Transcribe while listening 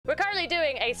actually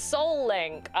doing a Soul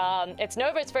Link. It's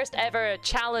Nova's first ever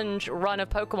challenge run of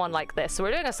Pokemon like this. So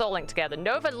we're doing a Soul Link together.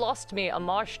 Nova lost me a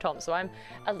Marsh Tom, so I'm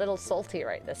a little salty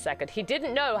right this second. He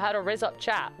didn't know how to Riz up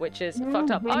chat, which is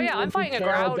fucked up. Oh yeah, I'm fighting a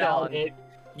Groudon.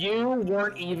 You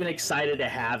weren't even excited to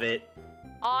have it.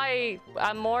 I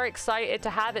am more excited to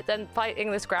have it than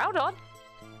fighting this Groudon.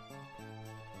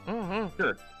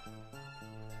 Sure.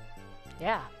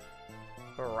 Yeah.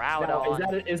 Groudon.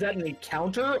 Now, is that an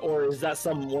encounter, or is that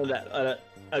someone that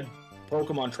a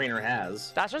Pokemon trainer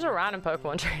has? That's just a random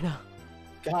Pokemon trainer.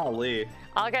 Golly.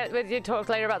 I'll get with you talk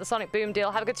later about the Sonic Boom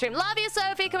deal. Have a good stream. Love you,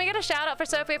 Sophie. Can we get a shout out for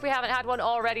Sophie if we haven't had one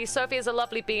already? Sophie is a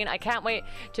lovely bean. I can't wait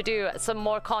to do some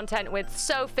more content with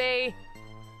Sophie.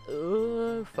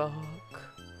 Oh, fuck.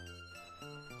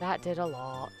 That did a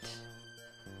lot.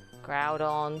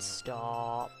 Groudon,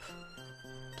 stop.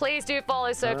 Please do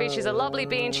follow Sophie. She's a lovely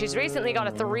bean. She's recently got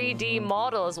a 3D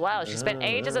model as well. She spent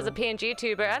ages as a PNG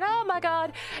tuber, and oh my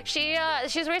god,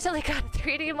 she's recently got a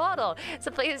 3D model. So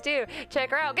please do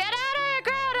check her out. Get out of here,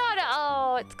 Groudon!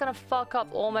 Oh, it's gonna fuck up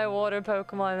all my water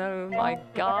Pokemon. Oh my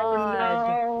god.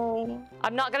 No.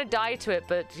 I'm not gonna die to it,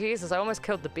 but Jesus, I almost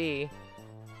killed the bee.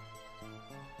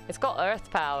 It's got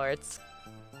Earth power. It's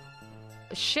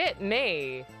shit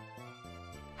me.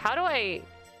 How do I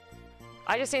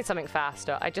just need something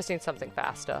faster. I just need something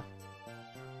faster.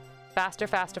 Faster,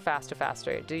 faster, faster,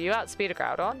 faster. Do you outspeed a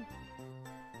Groudon?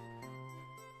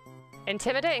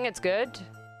 Intimidating, it's good.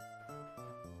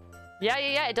 Yeah,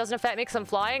 it doesn't affect me because I'm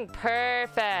flying.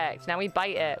 Perfect. Now we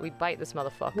bite it. We bite this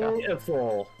motherfucker.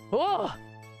 Beautiful. Oh!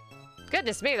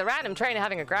 Goodness me, the random trainer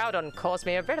having a Groudon caused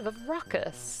me a bit of a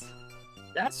ruckus.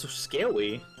 That's so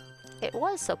scary. It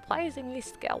was surprisingly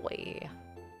scary.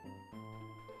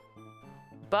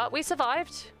 But we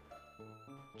survived.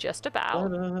 Just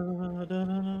about.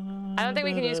 I don't think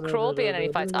we can use Crawlby in any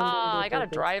fights. Ah, I got a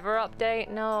driver update.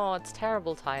 No, it's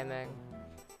terrible timing.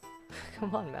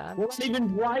 Come on, man. What's even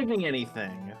driving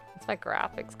anything? It's my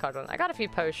graphics card on. I got a few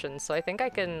potions, so I think I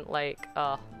can, like,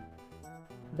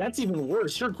 That's even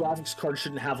worse. Your graphics card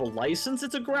shouldn't have a license.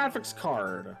 It's a graphics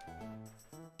card.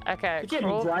 Okay, you can't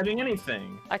be driving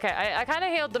anything. Okay, I kind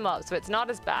of healed them up, so it's not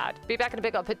as bad. Be back in a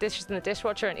bit, I'll put dishes in the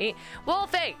dishwasher and eat.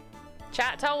 Wolfie!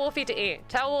 Chat, tell Wolfie to eat.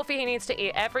 Tell Wolfie he needs to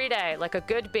eat every day, like a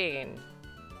good bean.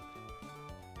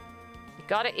 You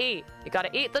gotta eat. You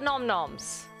gotta eat the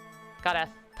nom-noms. Gotta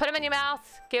put them in your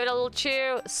mouth, give it a little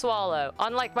chew, swallow.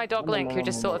 Unlike my dog Link, who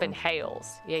just sort of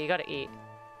inhales. Yeah, you gotta eat.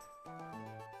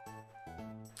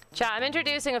 Chat, I'm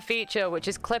introducing a feature which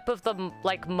is clip of the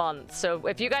month. So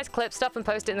if you guys clip stuff and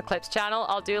post it in the clips channel,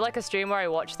 I'll do like a stream where I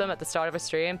watch them at the start of a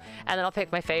stream, and then I'll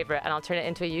pick my favorite and I'll turn it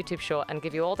into a YouTube short and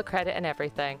give you all the credit and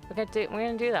everything. We're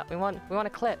gonna do that. We want a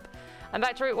clip. I'm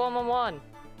back to Route 111.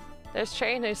 There's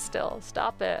trainers still.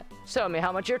 Stop it. Show me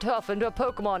how much you're tough into a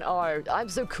Pokemon art. I'm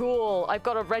so cool. I've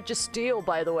got a Registeel,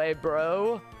 by the way,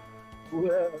 bro.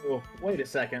 Whoa. Wait a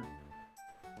second.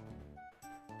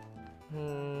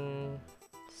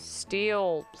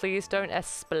 Steel, please don't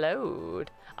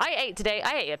explode. I ate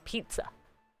a pizza.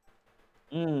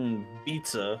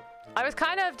 Pizza. I was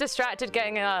kind of distracted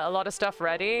getting a lot of stuff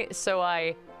ready, so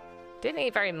I didn't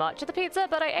eat very much of the pizza,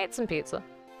 but I ate some pizza.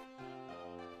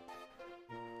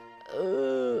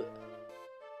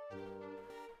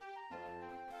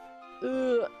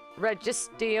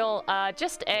 Registeel,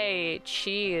 just a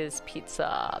cheese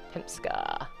pizza,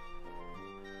 Pimpska.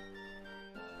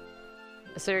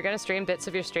 So you're gonna stream bits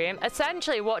of your stream?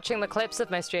 Essentially watching the clips of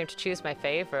my stream to choose my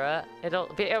favorite. It'll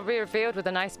be revealed with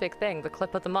a nice big thing, the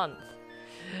clip of the month.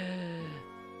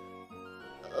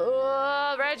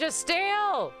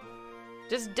 Registeel!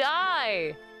 Just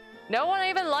die! No one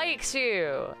even likes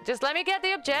you! Just let me get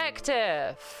the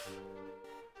objective!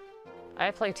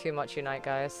 I play too much Unite,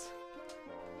 guys.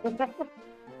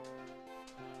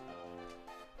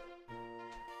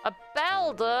 A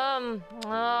Beldum!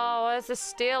 Oh, where's this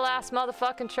steel-ass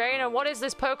motherfucking trainer? What is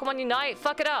this Pokemon Unite?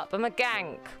 Fuck it up, I'm a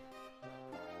gank.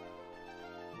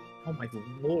 Oh my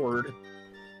lord.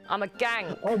 I'm a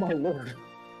gank. Oh my lord.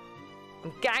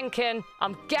 I'm ganking.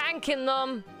 I'm ganking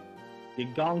them. You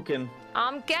gonkin'.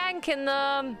 I'm ganking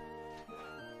them.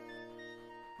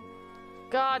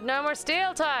 God, no more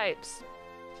steel types.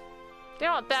 You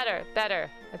know what? Better.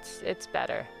 It's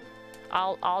better.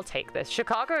 I'll take this.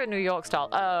 Chicago or New York style?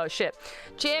 Oh shit.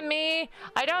 Jimmy,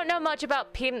 I don't know much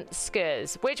about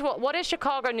Pimpskas. What is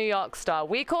Chicago, New York style?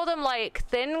 We call them like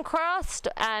thin crust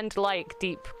and like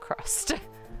deep crust.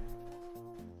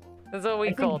 That's what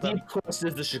we call them. Deep crust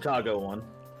is the Chicago one.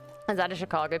 Is that a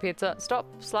Chicago pizza? Stop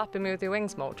slapping me with your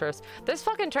wings, Moltres. This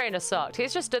fucking trainer sucked.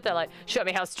 He's just stood there like, show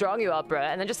me how strong you are, bro,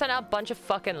 and then just sent out a bunch of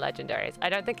fucking legendaries. I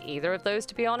don't think either of those,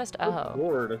 to be honest. Oh.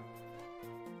 Lord.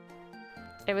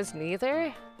 It was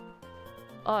neither?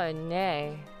 Oh,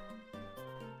 nay.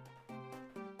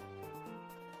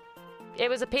 It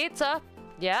was a pizza.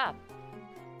 Yeah.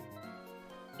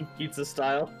 Pizza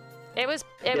style. It was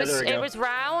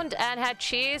round and had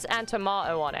cheese and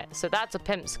tomato on it. So that's a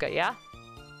pimpska, yeah?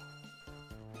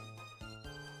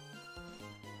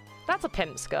 That's a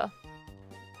pimpska.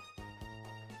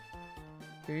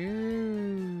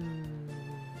 Ooh.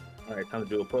 Alright, time to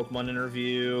do a Pokemon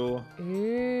interview.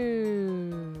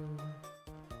 Ooh.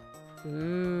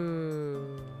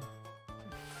 Ooh.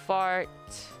 Fart.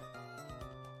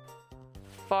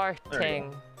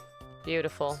 Farting.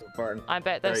 Beautiful. I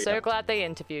bet they're so glad they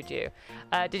interviewed you.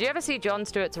 Did you ever see Jon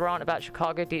Stewart's rant about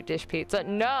Chicago deep dish pizza?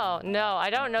 No, I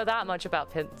don't know that much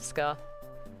about Pinska.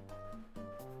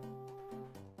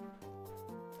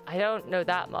 I don't know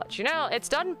that much. You know, it's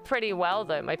done pretty well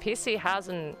though. My PC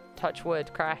hasn't, touch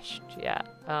wood, crashed yet.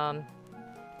 My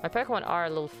Pokemon are a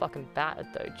little fucking battered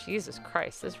though. Jesus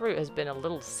Christ, this route has been a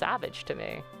little savage to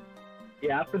me.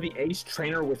 Yeah, after the ace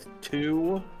trainer with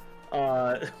two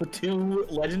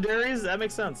legendaries, that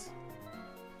makes sense.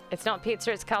 It's not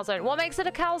pizza, it's calzone. What makes it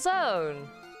a calzone?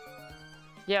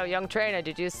 Yo, young trainer,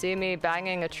 did you see me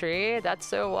banging a tree? That's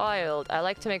so wild. I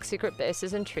like to make secret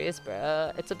bases in trees,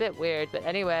 bro. It's a bit weird, but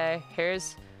anyway,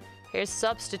 here's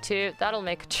substitute. That'll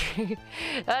make a tree.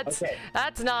 That's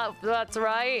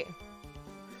right.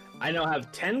 I now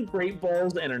have 10 Great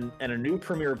Balls and a new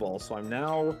Premier Ball, so I'm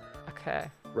now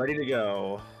ready to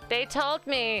go. They told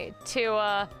me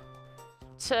to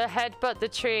headbutt the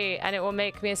tree and it will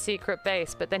make me a secret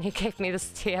base, but then he gave me this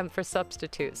TM for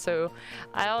substitute, so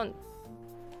I don't...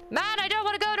 Man, I don't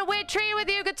want to go to a weird tree with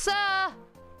you, good sir!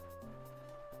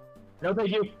 No,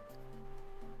 thank you.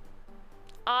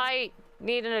 I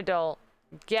need an adult.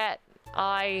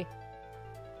 I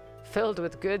filled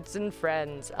with goods and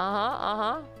friends.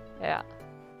 Yeah.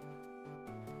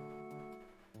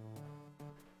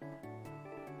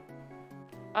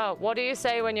 Oh, what do you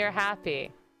say when you're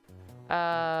happy?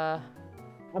 I'm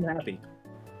happy.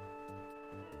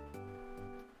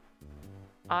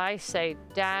 I say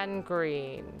Dan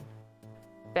Green.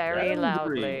 Very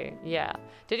loudly. Yeah.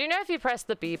 Did you know if you press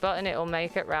the B button, it will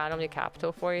make it randomly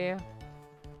capital for you?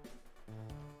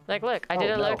 Like, look, I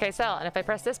did a lowercase L, and if I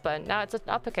press this button, now it's an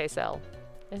uppercase L.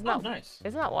 Isn't that nice?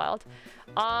 Isn't that wild?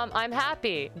 I'm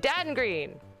happy. Dan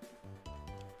Green.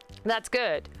 That's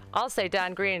good. I'll say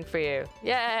Dan Green for you.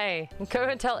 Yay! Go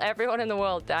and tell everyone in the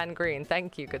world Dan Green.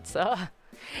 Thank you, good sir.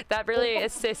 That really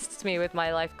assists me with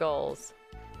my life goals.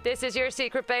 This is your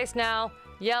secret base now.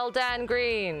 Yell Dan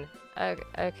Green.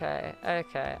 Okay,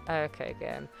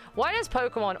 game. Why does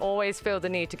Pokemon always feel the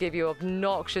need to give you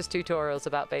obnoxious tutorials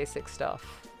about basic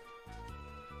stuff?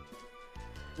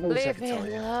 Leave me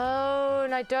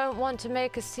alone. I don't want to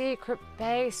make a secret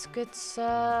base, good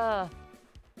sir.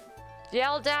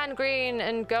 Yell Dan Green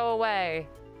and go away.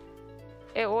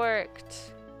 It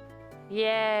worked.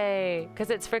 Yay. Because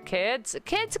it's for kids.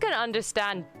 Kids can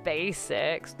understand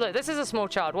basics. Look, this is a small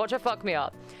child. Watch her fuck me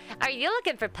up. Are you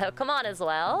looking for Pokemon as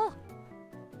well?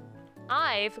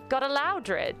 I've got a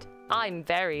Loudred. I'm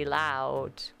very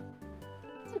loud.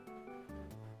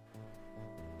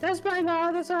 That's my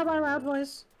loud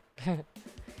voice.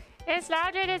 It's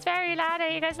Loudred, it's very loud.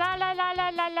 And he goes la la la la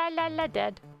la la la la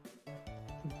dead.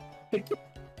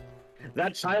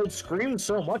 That child screamed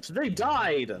so much they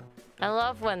died. I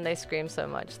love when they scream so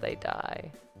much they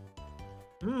die.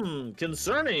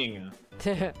 Concerning.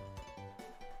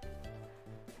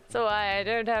 So I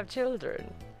don't have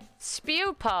children.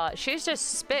 Spewpot, she's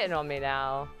just spitting on me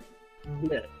now.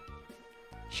 Yeah.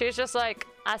 She's just like,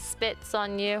 I spits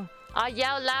on you. I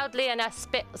yell loudly and I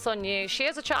spits on you. She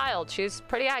is a child. She's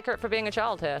pretty accurate for being a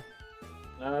child here.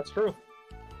 That's true.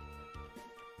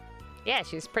 Yeah,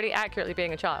 she's pretty accurately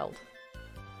being a child.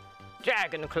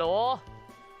 Dragon Claw.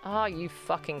 Oh, you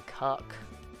fucking cuck.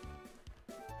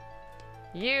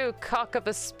 You cock of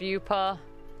a spupa.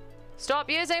 Stop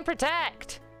using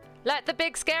Protect! Let the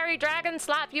big scary dragon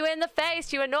slap you in the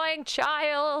face, you annoying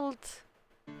child!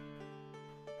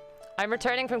 I'm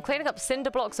returning from cleaning up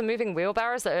cinder blocks and moving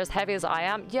wheelbarrows that are as heavy as I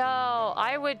am. Yo,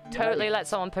 I would totally let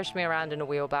someone push me around in a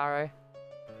wheelbarrow.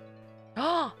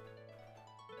 Oh!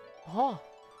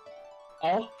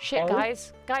 Shit,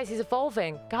 guys. Guys, he's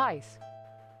evolving. Guys.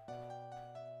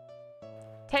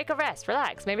 Take a rest,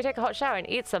 relax, maybe take a hot shower and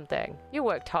eat something. You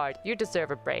worked hard. You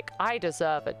deserve a break. I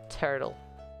deserve a turtle.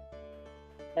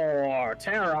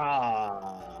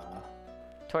 Torterra.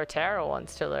 Torterra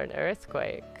wants to learn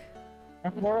Earthquake.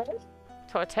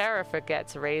 Torterra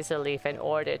forgets Razor Leaf in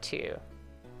order to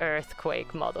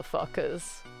Earthquake,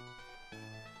 motherfuckers.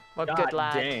 Well, good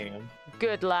lad. Damn.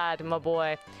 Good lad, my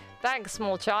boy. Thanks,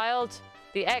 small child.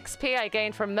 The XP I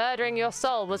gained from murdering your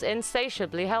soul was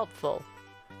insatiably helpful.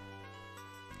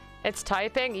 It's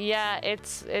typing? Yeah,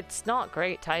 it's not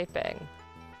great typing.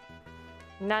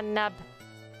 Nub.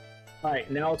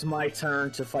 Alright, now it's my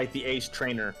turn to fight the ace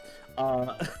trainer.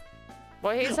 Well,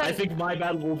 he's I think my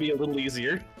battle will be a little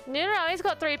easier. No, he's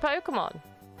got 3 Pokemon.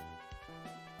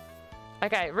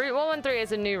 Okay, Route 113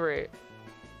 is a new route.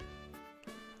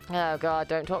 Oh god,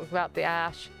 don't talk about the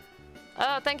Ash.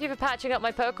 Oh, thank you for patching up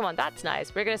my Pokemon. That's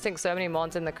nice. We're gonna sink so many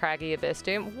mons in the craggy abyss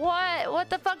doom. What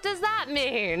the fuck does that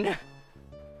mean?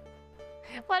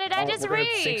 What did I just read?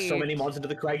 Sink so many mons into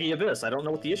the craggy abyss. I don't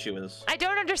know what the issue is. I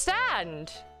don't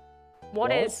understand.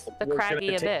 What is the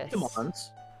craggy abyss?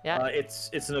 Yeah.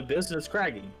 It's an abyss and it's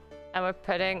craggy. And we're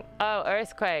putting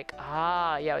earthquake.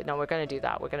 Ah, yeah. No, we're gonna do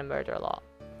that. We're gonna murder a lot.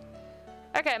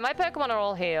 Okay, my Pokemon are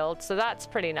all healed, so that's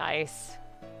pretty nice.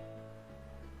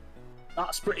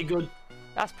 That's pretty good.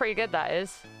 That's pretty good. That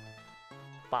is.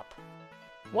 Bop.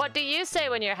 What do you say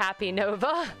when you're happy,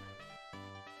 Nova?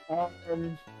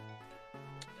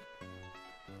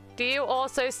 Do you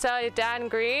also sell your Dan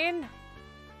Green?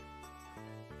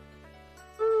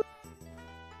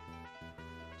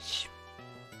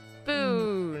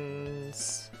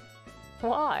 Spoons.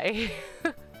 Why?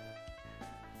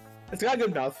 It's got a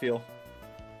good mouthfeel.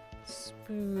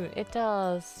 Spoon. It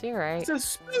does. You're right. It's a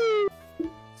spoon.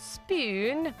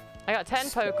 Spoon. I got 10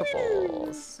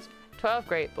 Pokeballs. 12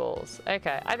 Great Balls.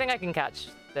 Okay, I think I can catch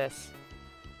this.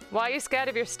 Why are you scared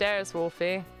of your stairs,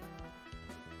 Wolfie?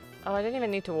 Oh, I didn't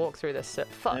even need to walk through this.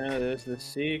 Fuck. Yeah, there's the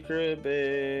secret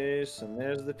base, and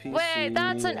there's the PC. Wait,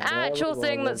 that's an actual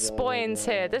thing that spawns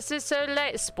here. This is so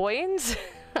late. Spawns?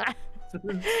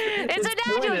 It's an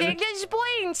actual thing that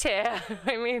spawns here.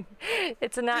 I mean,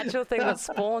 it's an actual thing that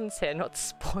spawns here, not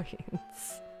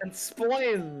spawns. It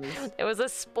spawns. It was a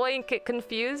spoink. It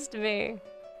confused me.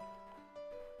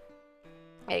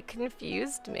 It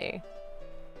confused me.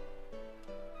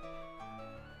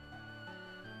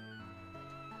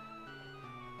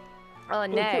 Oh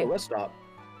no. Cool, let's stop.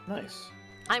 Nice.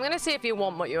 I'm gonna see if you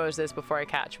want what yours is before I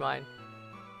catch mine.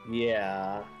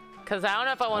 Yeah. Because I don't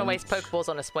know if I want to waste Pokeballs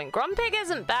on a Spoink. Grumpig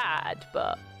isn't bad,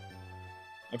 but...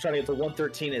 I'm trying to get to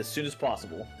 113 as soon as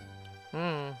possible.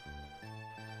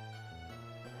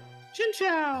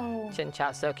 Chinchou!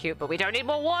 Chinchou's so cute, but we don't need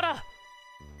more water!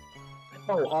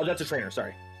 Oh, that's a trainer,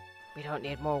 sorry. We don't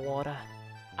need more water.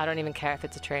 I don't even care if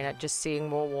it's a trainer. Just seeing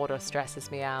more water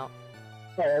stresses me out.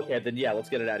 Oh, okay, then yeah, let's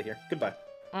get it out of here. Goodbye.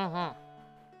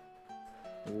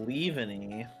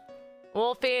 Leaving.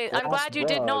 Wolfie, I'm glad you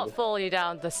did not fall you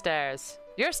down the stairs.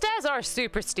 Your stairs are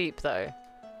super steep, though.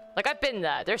 Like, I've been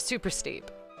there. They're super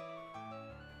steep.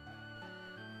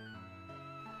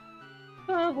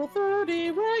 Level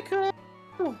 30, Raikou!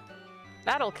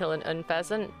 That'll kill an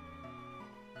unpheasant.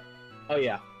 Oh,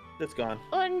 yeah. It's gone.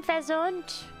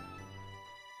 Unpheasant.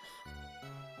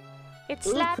 It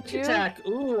slapped you. Attack.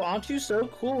 Ooh, aren't you so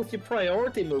cool with your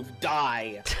priority move?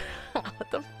 Die.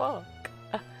 What the fuck?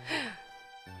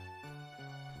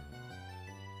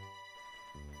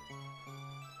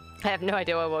 I have no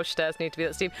idea why Welsh stairs need to be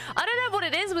that steep. I don't know what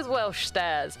it is with Welsh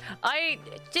stairs.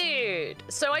 Dude,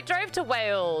 so I drove to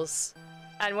Wales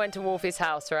and went to Wolfie's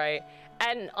house, right?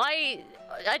 And I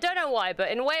don't know why,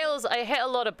 but in Wales, I hit a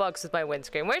lot of bugs with my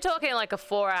windscreen. We're talking like a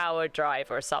 4-hour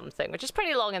drive or something, which is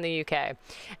pretty long in the UK.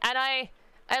 And I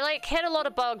like hit a lot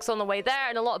of bugs on the way there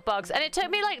and a lot of bugs. And it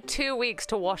took me like 2 weeks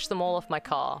to wash them all off my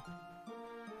car.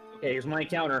 Okay, here's my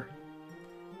encounter.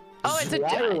 Oh, it's a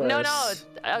no.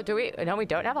 Oh, do we? No, we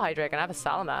don't have a Hydreigon. I have a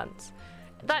Salamence.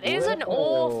 That isn't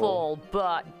awful,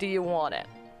 but do you want it?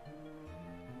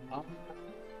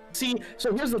 See,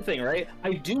 so here's the thing, right?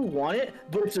 I do want it,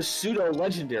 but it's a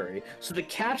pseudo-legendary, so the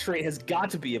catch rate has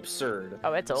got to be absurd.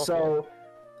 Oh, it's awful. So,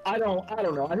 I don't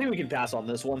know. I think we can pass on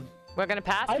this one. We're gonna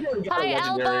pass? Hi,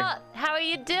 Elba! How are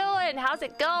you doing? How's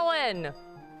it going?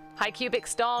 Hi, Cubic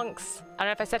Stonks. I don't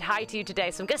know if I said hi to you today,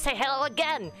 so I'm gonna say hello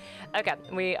again. Okay,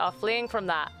 we are fleeing from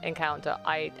that encounter.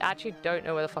 I actually don't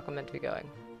know where the fuck I'm meant to be going.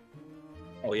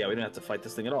 Oh yeah, we don't have to fight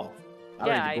this thing at all. I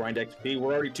don't need to grind XP.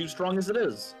 We're already too strong as it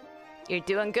is. You're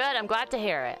doing good. I'm glad to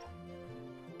hear it.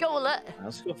 Go,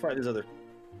 let's go fight these other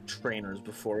trainers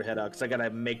before we head out, because I gotta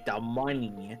make the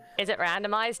money. Is it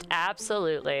randomized?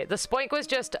 Absolutely. The Spoink was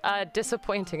just a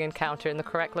disappointing encounter in the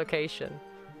correct location.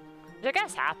 Which I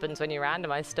guess happens when you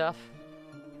randomize stuff.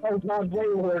 Oh god,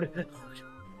 Wailord.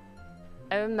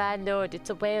 Oh my lord,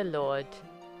 it's a Wailord.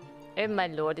 Oh my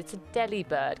lord, it's a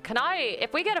Delibird. Can I,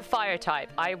 if we get a fire type,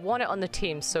 I want it on the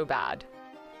team so bad.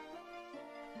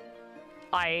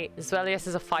 Zwellius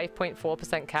is a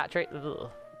 5.4% catch rate. Ugh.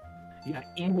 Yeah,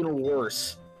 even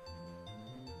worse.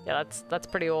 Yeah, that's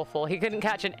pretty awful. He couldn't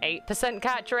catch an 8%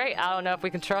 catch rate. I don't know if we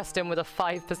can trust him with a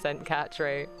 5% catch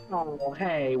rate. Oh,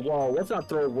 hey, whoa, let's not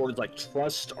throw words like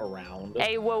trust around.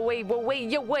 Hey, whoa, wait,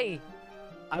 yo, wait.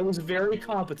 I was very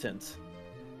competent.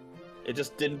 It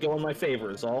just didn't go in my favor,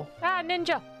 is all. Ah,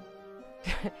 ninja.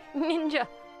 Ninja.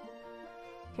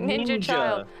 Ninja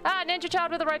child. Ah, ninja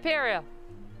child with a Rhyperia.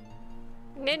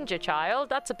 Ninja child.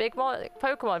 That's a big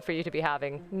Pokemon for you to be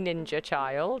having. Ninja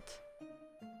child.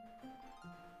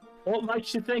 What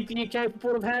makes you think that you're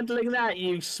capable of handling that,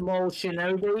 you small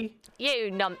shinobi?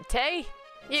 You numpty.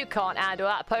 You can't handle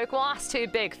that Pokemon. That's too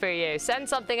big for you. Send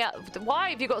something else.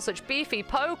 Why have you got such beefy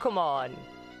Pokemon?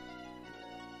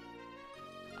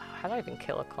 How do I even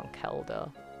kill a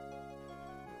Conkeldurr?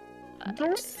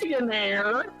 What's in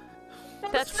there?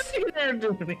 That's in there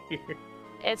doing here?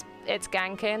 It's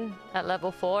ganking at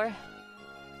level 4.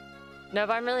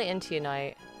 Nova, I'm really into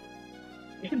Unite.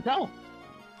 You can tell.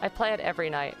 I play it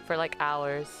every night for like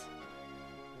hours.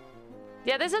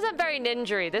 Yeah, this isn't very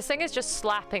ninja-y. This thing is just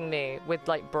slapping me with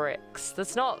like bricks.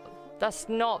 That's not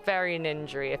very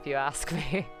ninja-y if you ask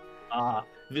me.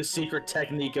 The secret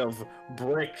technique of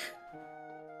brick.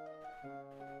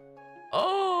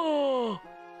 Oh!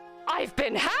 I've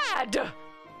been had!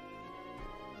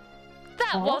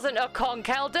 That wasn't a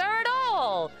Conkeldurr at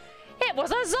all! It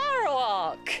was a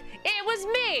Zoroark! It was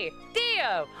me,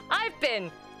 Dio!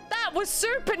 That was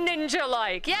super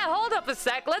ninja-like! Yeah, hold up a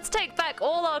sec. Let's take back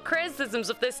all our criticisms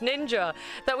of this ninja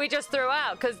that we just threw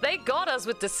out, because they got us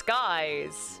with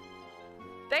disguise.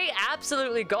 They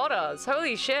absolutely got us.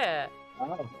 Holy shit.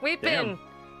 Oh, we've been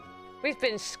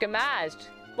scamashed.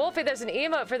 Wolfie, there's an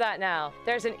emote for that now.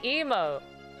 There's an emote.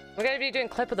 We're gonna be doing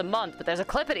clip of the month, but there's a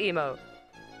clip it emote.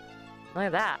 Look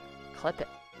at that. Clip it.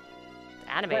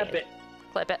 Animate Clip it.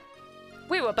 Clip it.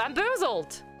 We were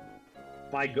bamboozled.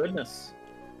 My goodness.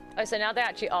 Oh, so now they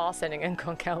actually are sending in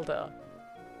Conkeldurr.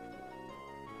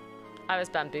 I was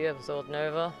bamboozled,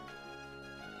 Nova.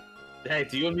 Hey,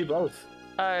 it's you and me both.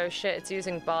 Oh shit, it's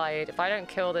using Bide. If I don't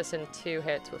kill this in 2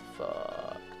 hits, we're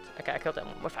fucked. Okay, I killed him.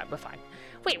 We're fine, we're fine.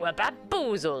 We were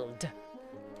bamboozled.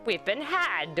 We've been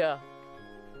had.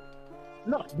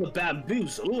 Not the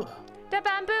bamboozle. The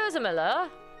bamboozler.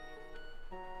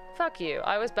 Fuck you.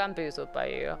 I was bamboozled by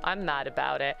you. I'm mad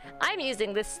about it. I'm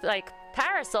using this, like,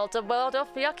 parasol to ward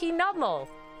off yucky Numel.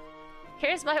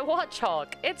 Here's my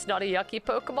Watchhawk. It's not a yucky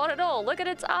Pokemon at all. Look at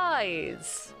its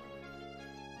eyes.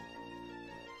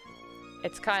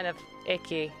 It's kind of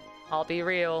icky. I'll be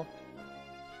real.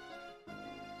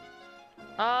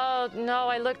 Oh, no,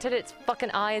 I looked at its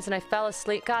fucking eyes and I fell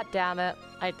asleep. God damn it.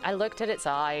 I looked at its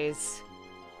eyes.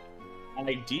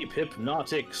 My deep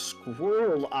hypnotic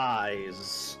squirrel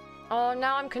eyes. Oh,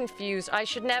 now I'm confused. I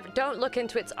should never... Don't look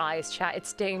into its eyes, chat.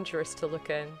 It's dangerous to look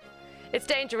in. It's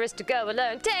dangerous to go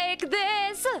alone. Take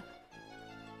this!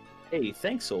 Hey,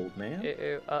 thanks, old man.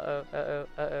 Uh-oh.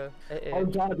 Oh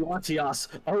god, Latias.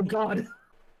 Oh god.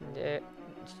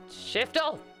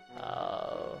 Shiftle!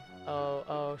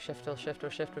 Oh, Shiftle.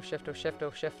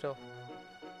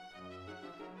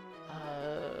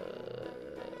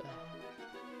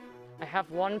 I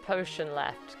have 1 potion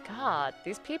left. God,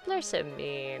 these people are so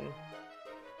mean.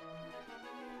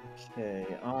 Okay,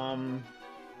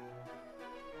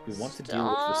 we want to deal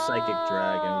with the psychic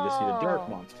dragon. We just need a dark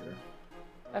monster.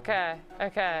 Okay.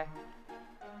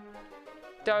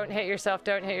 Don't hit yourself.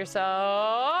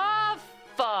 Oh,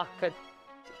 fuck.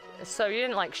 So you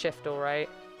didn't like Shiftle, right?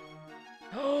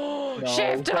 Oh, no,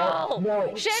 Shiftle!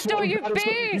 No, Shiftle, you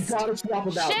beast! You gotta swap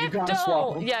him out. Shiftle! You gotta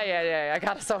swap him. Yeah. I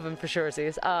gotta swap him for sure,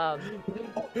 Z's. Oh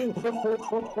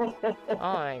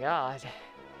my god.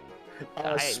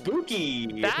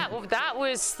 Spooky. That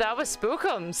was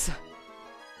spookums.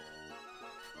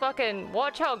 Fucking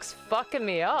Watchhog's fucking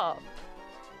me up.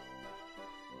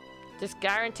 Just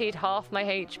guaranteed half my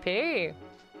HP.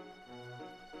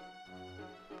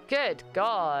 Good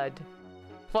God.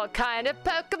 What kind of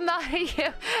Pokemon are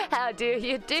you? How do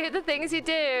you do the things you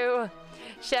do?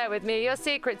 Share with me your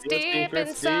secrets deep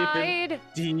inside.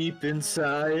 Deep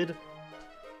inside.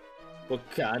 What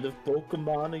kind of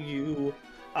Pokemon are you?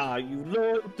 Are you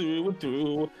loyal through and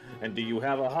through? And do you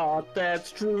have a heart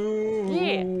that's true?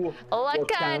 Yeah. What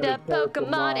kind of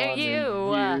Pokemon are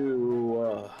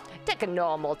you? Take a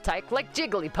normal type like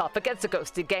Jigglypuff against a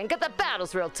ghosty gang. Get the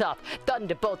battle's real tough.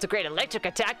 Thunderbolt's a great electric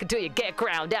attack until you get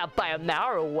ground out by a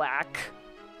Marowak.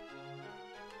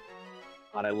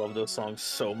 God, I love those songs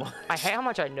so much. I hate how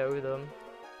much I know them.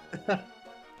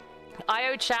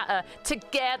 I.O. Chatter,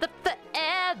 together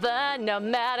forever, no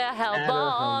matter how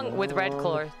long. With Red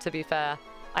Claw, to be fair.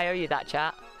 I owe you that,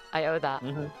 chat. I owe that.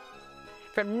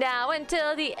 From now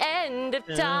until the end of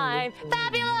time.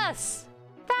 Fabulous!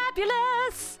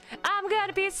 fabulous. I'm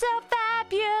gonna be so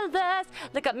fabulous.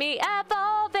 Look at me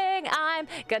evolving. I'm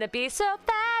gonna be so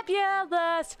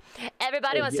fabulous.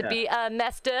 Everybody wants to be a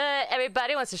master.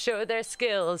 Everybody wants to show their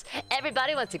skills.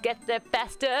 Everybody wants to get there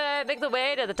faster. Make the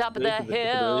way to the top of the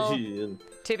hill.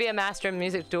 To be a master in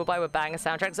music, dual by with banger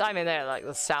soundtracks. I mean, they're like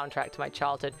the soundtrack to my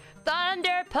childhood.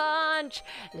 Thunder punch.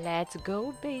 Let's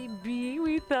go, baby.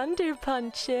 We thunder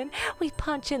punching. We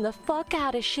punching the fuck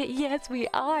out of shit. Yes, we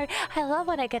are. I love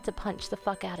when I get to punch the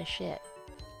fuck out of shit.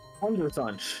 Thunder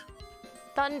punch.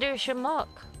 Thunder shamuk.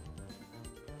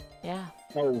 Yeah.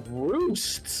 Oh,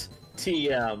 roost.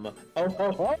 TM. Oh,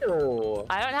 ho, ho.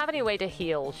 I don't have any way to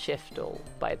heal Shiftle,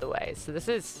 by the way, so this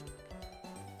is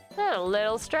a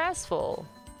little stressful.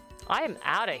 I am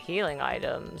out of healing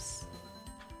items.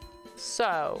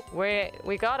 So,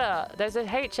 we gotta... There's a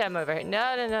HM over here.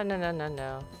 No. No.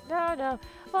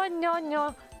 Oh,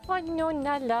 no. Oh, no,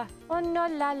 la la. Oh, no,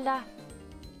 la la.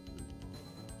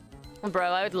 Bro,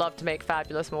 I would love to make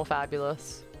Fabulous more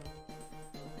fabulous.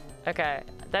 Okay,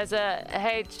 there's a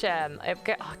HM. It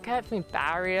gave me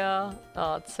barrier.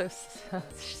 Oh, it's so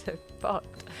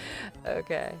fucked.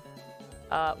 Okay.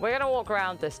 We're gonna walk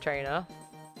around this trainer.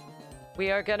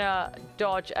 We are gonna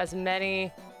dodge as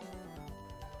many...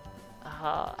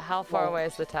 how far away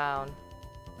is the town?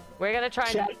 We're gonna try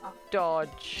and dodge.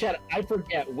 Chat, I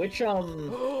forget, which,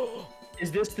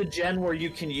 is this the gen where you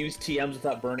can use TMs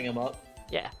without burning them up?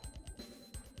 Yeah.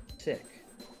 Sick.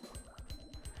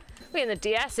 We in the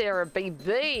DS era,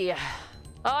 baby.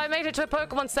 Oh, I made it to a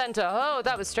Pokemon Center. Oh,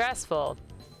 that was stressful.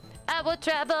 I will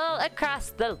travel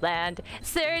across the land,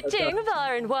 searching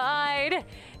far and wide.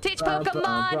 Teach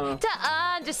Pokemon to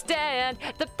understand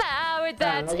the power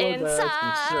that's inside.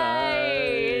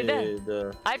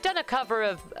 I've done a cover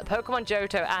of Pokemon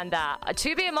Johto and that.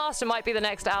 To Be a Master might be the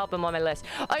next album on my list.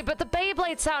 Oh, but the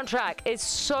Beyblade soundtrack is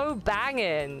so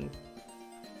banging.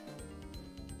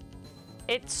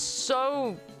 It's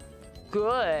so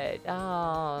good.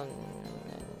 Oh,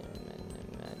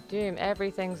 Doom,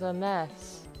 everything's a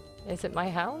mess. Is it my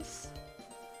house?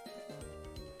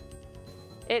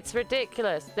 It's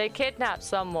ridiculous. They kidnapped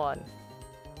someone.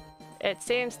 It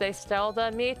seems they stole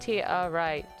the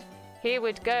meteorite. He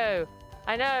would go.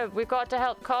 I know, we've got to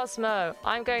help Cosmo.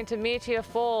 I'm going to Meteor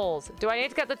Falls. Do I need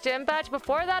to get the gym badge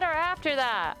before that or after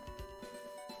that?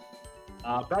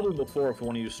 Probably before if you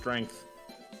want to use strength.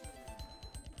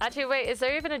 Actually, wait, is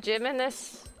there even a gym in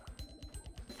this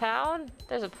town?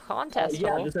 There's a contest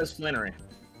yeah, hall. this has Flannery.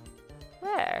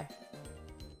 Where?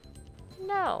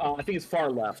 No. I think it's far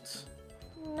left.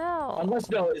 No. Unless,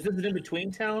 no, is this an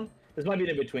in-between town? This might be an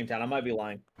in-between town. I might be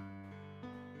lying.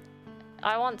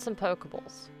 I want some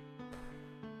Pokeballs.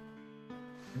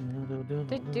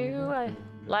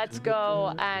 Let's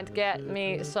go and get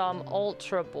me some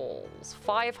Ultra Balls.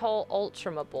 5-hole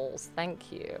Ultra Balls.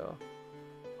 Thank you.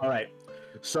 Alright.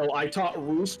 So I taught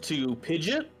Roost to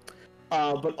Pidgeot,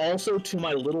 but also to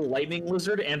my little lightning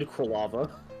lizard and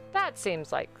Quilava. That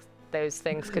seems like those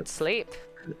things could sleep.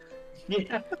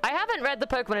 Yeah. I haven't read the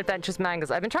Pokemon Adventures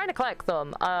mangas. I've been trying to collect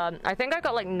them. I think I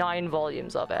got like 9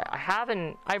 volumes of it.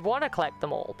 I want to collect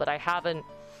them all, but I haven't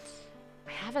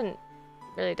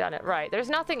really done it. Right, there's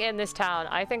nothing in this town.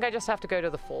 I think I just have to go to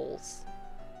the falls.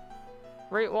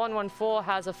 Route 114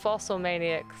 has a fossil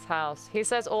maniac's house. He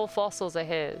says all fossils are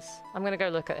his. I'm gonna go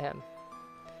look at him.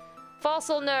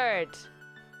 Fossil nerd!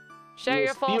 Show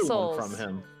your fossils! From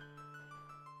him.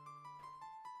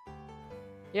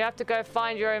 You have to go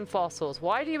find your own fossils.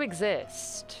 Why do you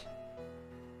exist?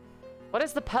 What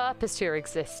is the purpose to your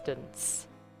existence?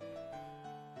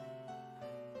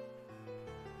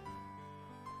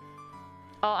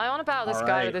 Oh, I want about this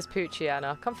guy with this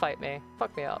Poochyena. Come fight me.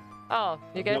 Fuck me up. Oh,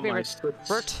 you gave me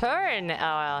return,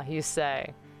 you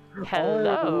say.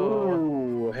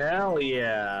 Hello. Oh, hell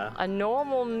yeah. A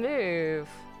normal move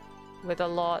with a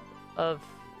lot of...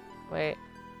 Wait,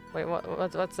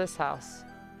 what's this house?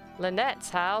 Lynette's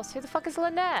house? Who the fuck is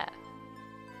Lynette?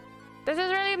 This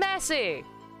is really messy.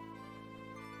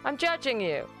 I'm judging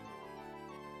you.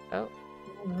 Oh.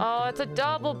 Oh, it's a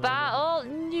double battle.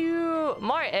 No.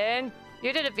 Martin,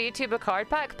 you did a VTuber card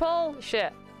pack pull?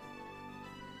 Shit.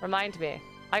 Remind me.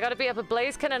 I gotta be up a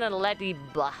Blaziken and a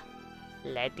Ledybug.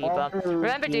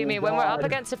 Remember, Doomy, when we're up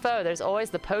against a foe, there's always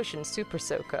the potion Super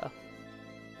Soaker.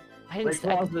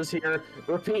 Rayquaza's here.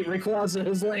 Repeat, Rayquaza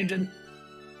is landing.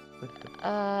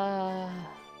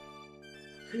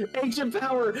 Ancient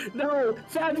power! No!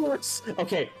 Fabulous!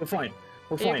 Okay, we're fine.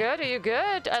 We're fine. Are you good? Are you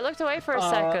good? I looked away for a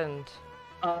second.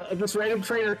 This random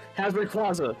trainer has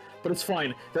Rayquaza, but it's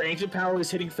fine. Their ancient power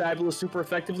is hitting Fabulous super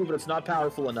effectively, but it's not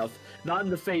powerful enough. Not in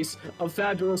the face of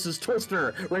Fabulous's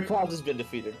Twister. Rayquaza's been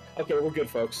defeated. Okay, we're good,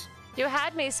 folks. You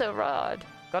had me so rod.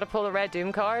 Gotta pull the red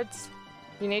Doom cards?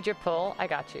 You need your pull? I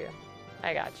got you.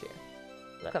 I got you.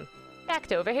 Look, come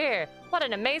back over here. What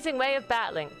an amazing way of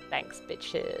battling. Thanks,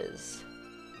 bitches.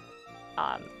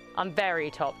 I'm very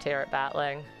top tier at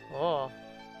battling. Oh.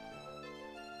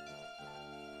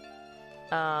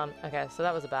 Okay, so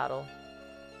that was a battle.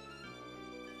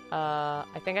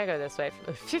 I think I go this way.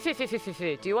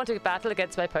 Do you want to battle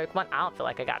against my Pokemon? I don't feel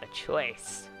like I got a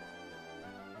choice.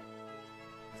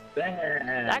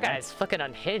 That guy's fucking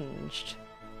unhinged.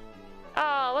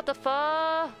 Oh, what the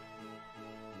fuck?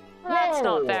 That's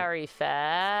not very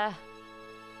fair.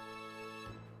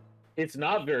 It's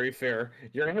not very fair.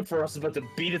 Your Ampharos is about to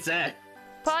beat its ass.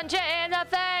 Punch it in the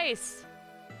face!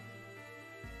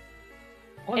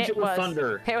 Punch it with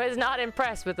thunder. It was not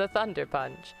impressed with the thunder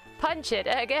punch. Punch it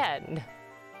again.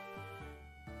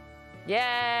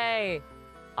 Yay!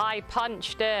 I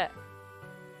punched it.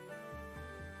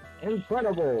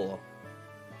 Incredible.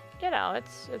 You know,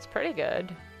 it's pretty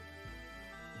good.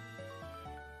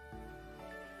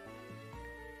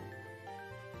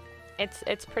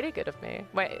 It's pretty good of me.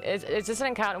 Wait, is this an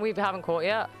encounter we haven't caught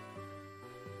yet?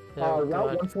 Route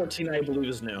 114, I believe,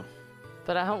 is new.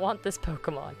 But I don't want this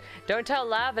Pokemon. Don't tell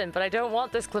Lavin, but I don't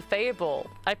want this Clefable.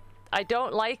 I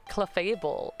don't like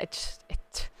Clefable.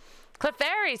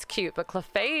 Clefairy's cute, but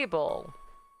Clefable.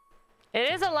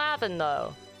 It is a Lavin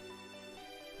though.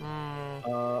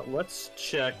 Let's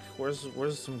check.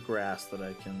 Where's some grass that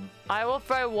I can... I will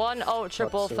throw one Ultra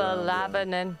Ball for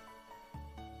Lavin in.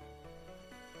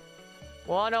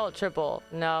 One Ultra Ball.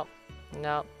 No.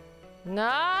 No.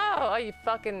 No! Oh, you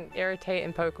fucking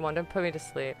irritating Pokemon. Don't put me to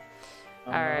sleep.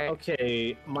 Alright.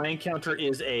 Okay, my encounter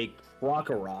is a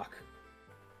Crocorock.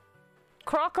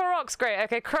 Crocorock's great.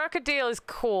 Okay, Crocodile is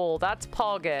cool. That's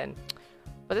pogging.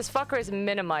 But this fucker is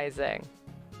minimizing.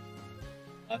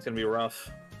 That's gonna be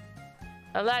rough.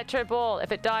 Electro Ball.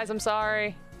 If it dies, I'm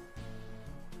sorry.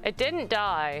 It didn't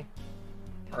die.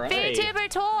 Right. VTuber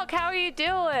Talk, how are you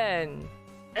doing?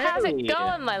 How's it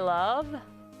going, my love?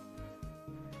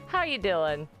 How are you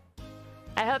doing?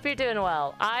 I hope you're doing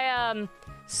well. I am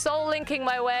soul linking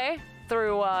my way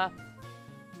through,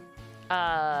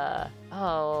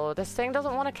 oh, this thing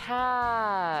doesn't want to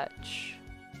catch.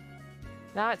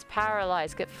 Now it's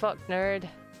paralyzed. Get fucked, nerd.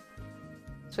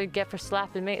 That's what you get for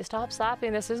slapping me. Stop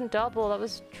slapping. This isn't double. That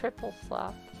was triple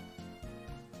slap.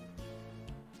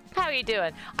 How are you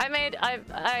doing? I made a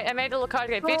little card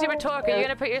game. VTuber Talk, are you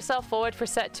gonna put yourself forward for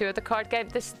set 2 of the card game?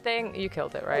 This thing, you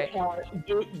killed it, right?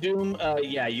 Doom,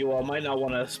 yeah, you might not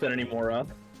want to spend any more up.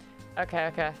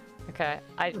 Okay.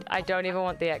 I don't even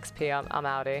want the XP. I'm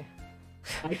outie.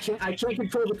 I can't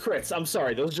control the crits. I'm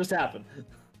sorry, those just happen.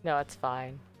 No, it's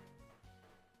fine.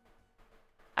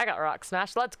 I got Rock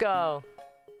Smash. Let's go.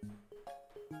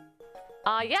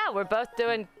 Yeah, we're both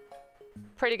doing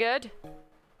pretty good.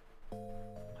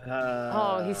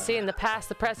 Oh, he's seeing the past,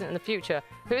 the present, and the future.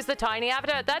 Who's the tiny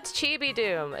avatar? That's Chibi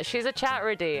Doom. She's a chat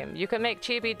redeem. You can make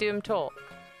Chibi Doom talk.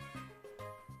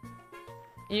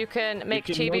 You can make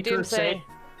Chibi Doom say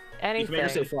anything. You can make her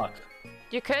say fuck.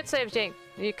 You could say,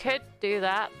 you could do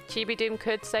that. Chibi Doom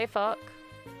could say fuck.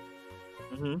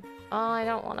 Oh, I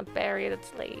don't want to bury it.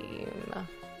 It's lame.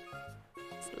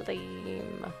 It's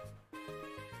lame.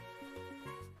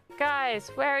 Guys,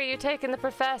 where are you taking the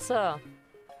professor?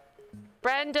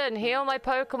 Brendan, heal my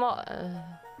Pokemon.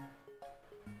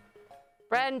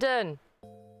 Brendan!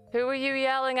 Who are you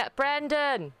yelling at?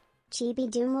 Brendan! Chibi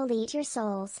Doom will eat your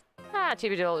souls. Ah,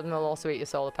 Chibi Doom will also eat your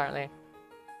soul, apparently.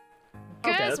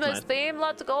 Okay, Guzma's nice. theme,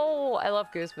 let's go! I love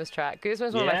Guzma's track.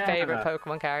 Guzma's one of my favorite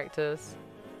Pokemon characters.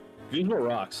 Guzma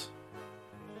rocks.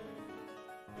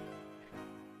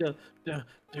 I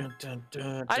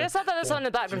just thought that there's someone in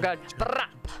the background going,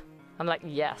 brap! I'm like,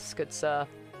 yes, good sir.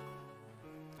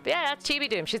 But yeah, that's Chibi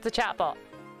Doom. She's the chatbot.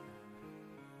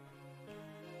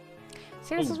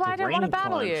 See, this is why I didn't want to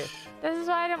battle you. This is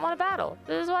why I didn't want to battle.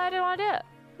 This is why I didn't want to do it.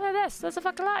 Look at this. There's a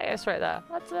fucking Latios right there.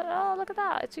 What's it? Oh, look at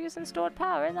that. It's using stored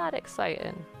power. Isn't that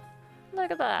exciting?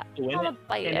 Look at that. I'm gonna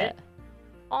bite it.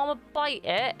 I'm gonna bite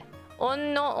it. Oh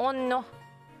no, oh no.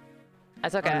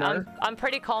 That's okay. I'm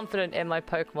pretty confident in my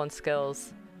Pokemon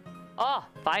skills. Oh,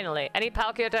 finally. Any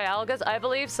Palkia Dialgas? I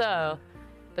believe so.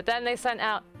 But then they sent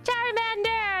out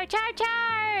Charmander!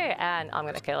 Char! And I'm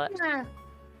gonna kill it. I'm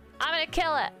gonna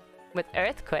kill it! With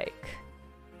Earthquake.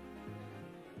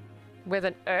 With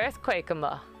an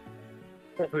Earthquake-a-ma.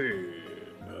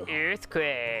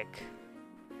 Earthquake.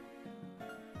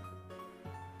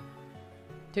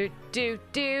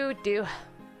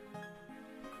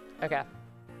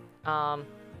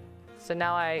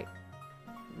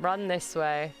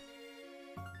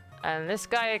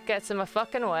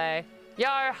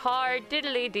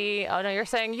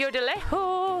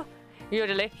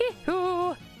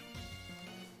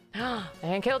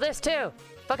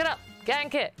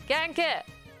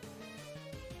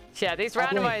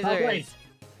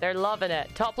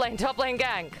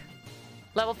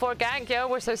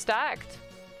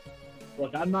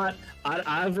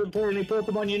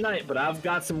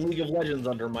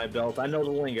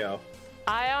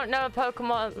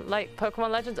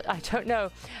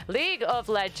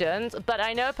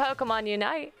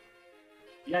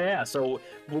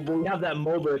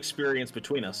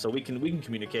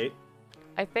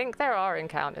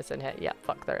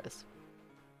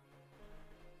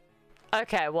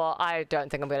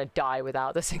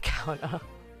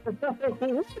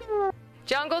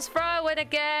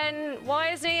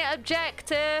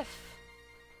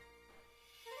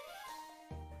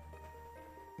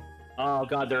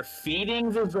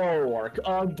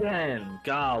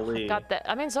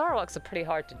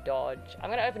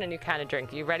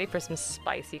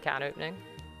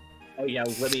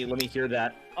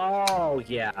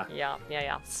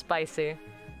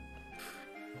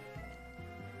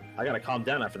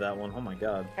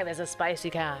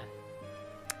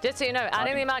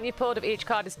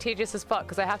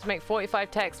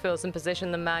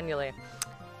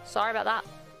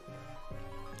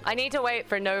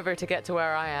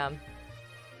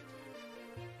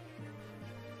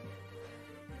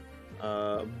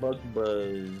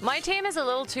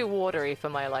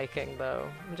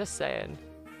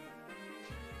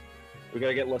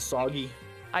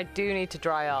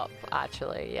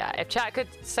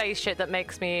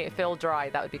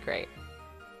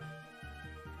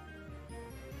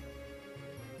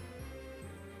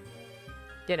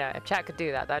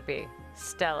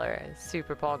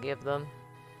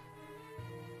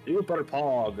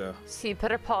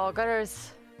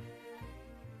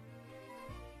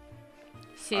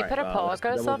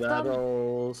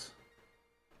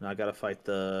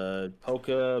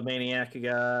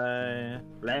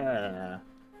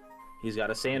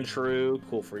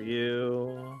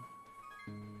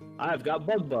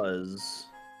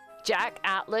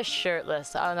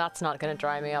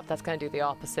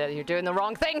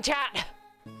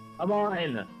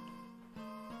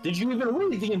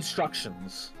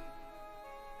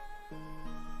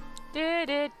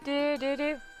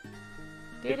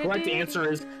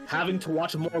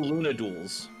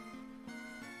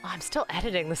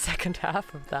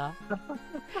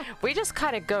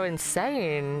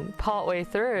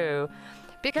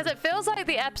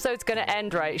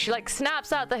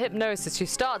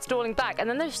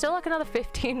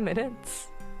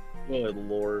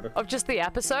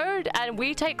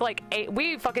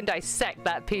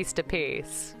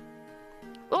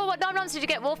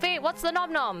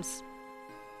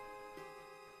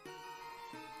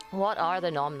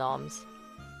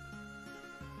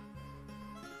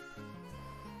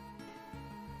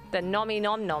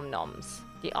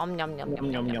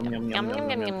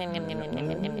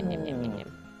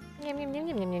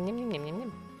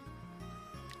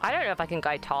 I don't know if I can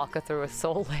guide Taka through a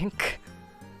Soul Link.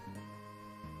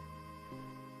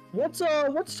 What's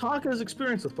Taka's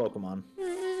experience with Pokemon?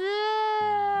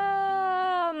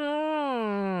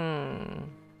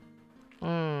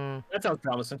 That sounds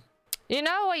promising. You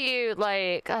know what you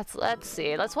like? Let's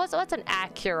see. What's an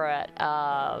accurate?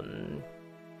 I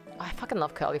fucking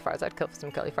love curly fries. I'd kill for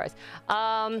some curly fries.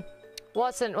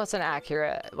 What's an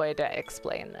accurate way to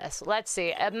explain this? Let's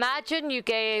see. Imagine you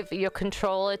gave your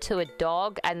controller to a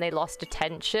dog and they lost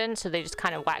attention, so they just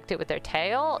kind of whacked it with their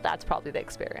tail. That's probably the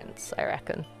experience, I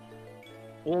reckon.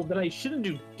 Well, then you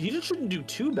shouldn't do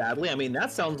too badly. I mean,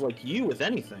 that sounds like you with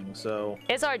anything, so...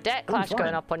 Is our debt clash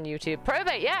going up on YouTube?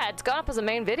 Probate, yeah, it's gone up as a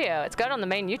main video. It's going on the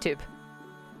main YouTube.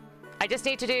 I just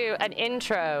need to do an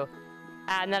intro,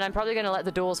 and then I'm probably going to let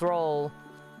the duels roll,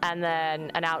 and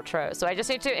then an outro. So I just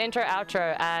need to intro,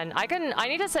 outro, and I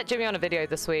need to set Jimmy on a video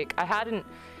this week. I hadn't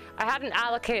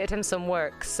allocated him some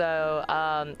work, so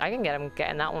I can get him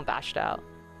getting that one bashed out.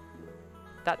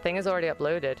 That thing is already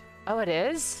uploaded. Oh, it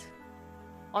is?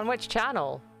 On which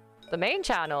channel? The main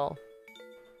channel.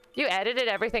 You edited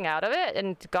everything out of it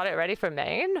and got it ready for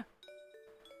main?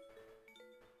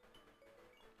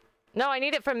 No, I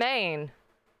need it for main.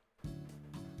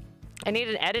 I need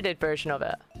an edited version of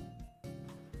it.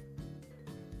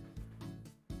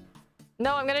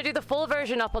 No, I'm gonna do the full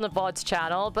version up on the VODs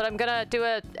channel, but I'm gonna do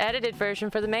an edited version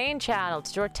for the main channel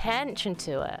to draw attention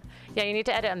to it. Yeah, you need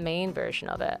to edit a main version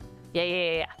of it.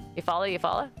 Yeah. You follow? You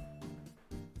follow?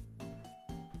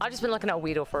 I've just been looking at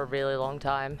Weedle for a really long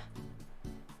time.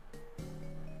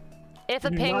 If a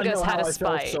Pingus had a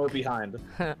spike. So behind.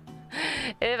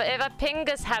 if a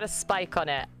Pingus had a spike on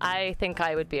it, I think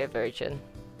I would be a virgin.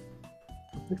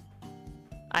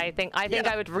 I think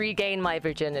I would regain my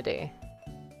virginity.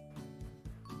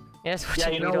 Yes,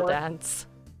 watching Weedle dance.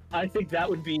 I think that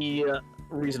would be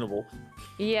reasonable.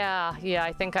 Yeah,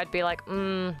 I think I'd be like,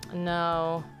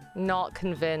 no, not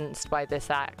convinced by this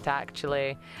act,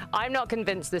 actually. I'm not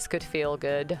convinced this could feel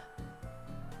good.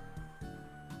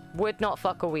 Would not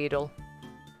fuck a Weedle.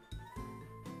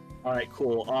 Alright,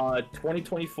 cool.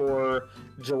 2024,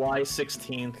 July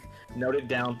 16th. Note it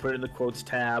down, put it in the quotes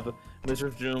tab.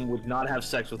 Mistressdoom would not have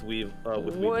sex with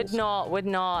Weedles. Would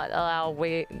not allow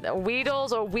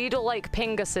Weedles or Weedle-like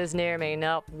Pinguses near me.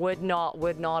 Nope, would not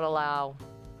allow.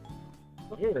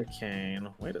 Hurricane.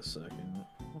 Wait a second.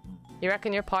 You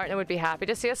reckon your partner would be happy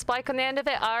to see a spike on the end of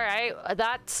it? All right,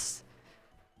 that's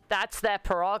their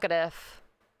prerogative.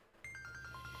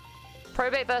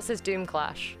 Probate versus Doom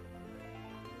Clash.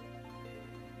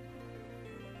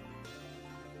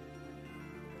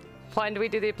 When do we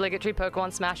do the obligatory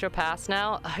Pokemon Smash or Pass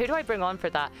now? Who do I bring on for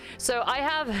that? So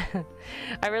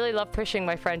I really love pushing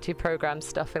my friend who programs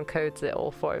stuff and codes it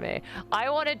all for me. I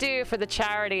want to do for the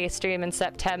charity stream in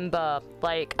September,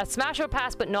 like a Smash or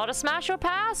Pass, but not a Smash or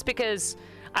Pass, because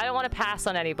I don't want to pass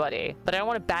on anybody, but I don't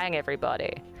want to bang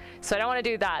everybody. So I don't want to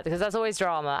do that, because that's always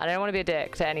drama, and I don't want to be a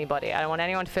dick to anybody. I don't want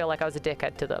anyone to feel like I was a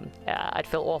dickhead to them. Yeah, I'd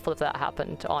feel awful if that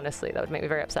happened, honestly. That would make me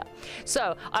very upset.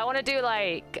 So I want to do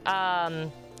like,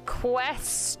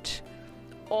 quest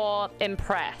or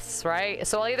impress, right?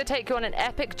 So I'll either take you on an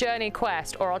epic journey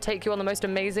quest, or I'll take you on the most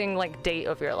amazing like date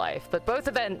of your life. But both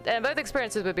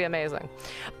experiences would be amazing.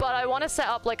 But I want to set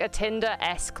up like a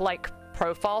Tinder-esque like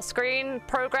profile screen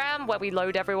program where we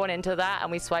load everyone into that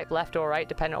and we swipe left or right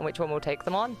depending on which one we'll take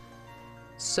them on.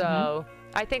 So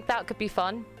I think that could be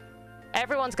fun.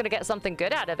 Everyone's gonna get something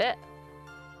good out of it.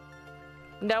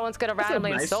 No one's gonna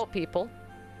randomly insult people.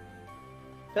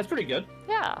 That's pretty good.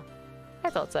 Yeah, I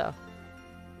thought so.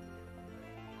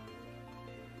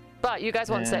 But you guys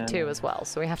want set 2 as well,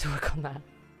 so we have to work on that.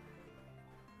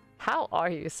 How are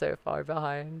you so far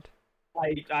behind?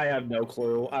 I have no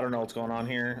clue. I don't know what's going on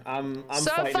here. I'm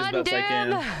so fighting fun, as best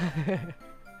I can.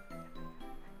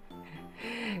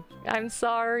 I'm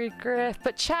sorry, Griff,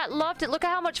 but chat loved it. Look at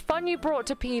how much fun you brought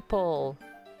to people.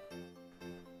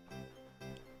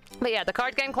 But yeah, the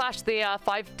card game clash, the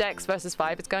 5 decks versus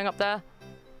 5 is going up there.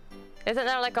 Isn't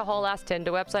there like a whole ass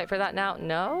Tinder website for that now?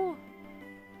 No?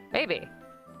 Maybe.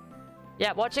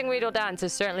 Yeah, watching Weedle dance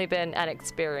has certainly been an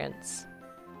experience.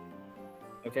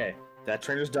 Okay, that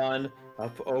trainer's done.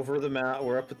 Up over the map,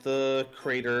 we're up at the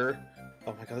crater.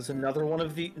 Oh my god, there's another one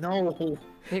of the... No!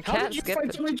 You How can't did you skip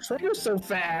fight so many trainers so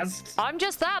fast? I'm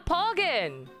just that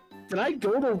poggin! Did I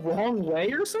go the wrong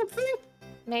way or something?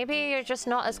 Maybe you're just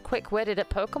not as quick-witted at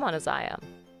Pokemon as I am.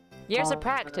 Years of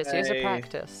practice, years of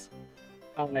practice.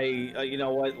 You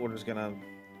know what? We're just gonna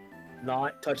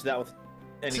not touch that with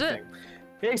anything.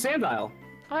 Hey, Sandile!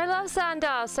 I love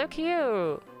Sandile, so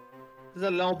cute! This is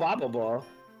a little bobble ball.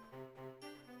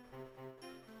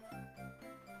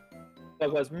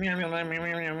 Bug Buzz.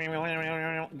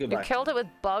 Goodbye. You killed it with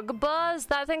Bug Buzz?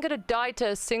 That thing could have died to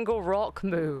a single rock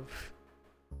move.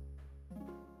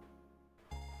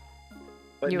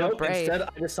 But you no, were brave. instead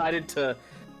I decided to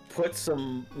put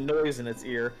some noise in its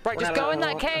ear. Right, just go in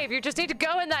that cave. You just need to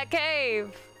go in that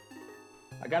cave.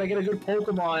 I gotta get a good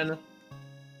Pokemon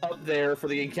up there for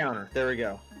the encounter. There we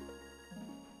go.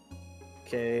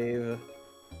 Cave.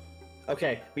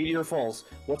 Okay, Meteor Falls.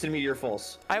 What's in Meteor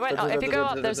Falls? I went. If you go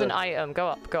up, there's an item. Go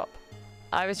up, go up.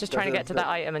 I was just trying to get to that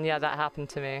item, and yeah, that happened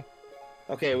to me.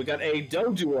 Okay, we got a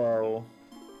Doduo.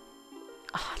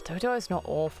 Ah, Doduo is not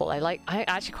awful. I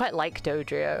actually quite like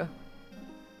Dodrio.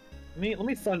 Let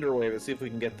me Thunder Wave and see if we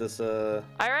can get this. I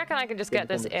reckon I can just get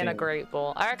this in a Great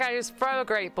Ball. I reckon I just throw a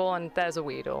Great Ball and there's a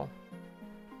Weedle.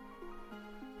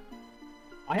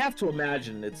 I have to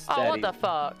imagine it's. Oh, what the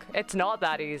fuck? It's not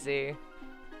that easy.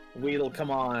 Weedle,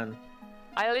 come on.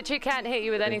 I literally can't hit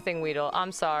you with anything, Weedle.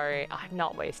 I'm sorry. I'm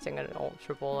not wasting an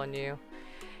Ultra Ball on you.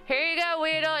 Here you go,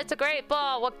 Weedle. It's a Great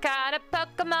Ball. What kind of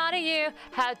Pokemon are you?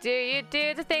 How do you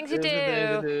do the things you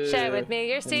do? Share with me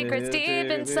your secrets deep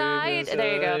inside.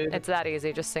 There you go. It's that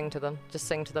easy. Just sing to them. Just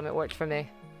sing to them. It worked for me.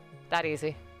 That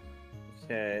easy.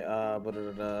 Okay,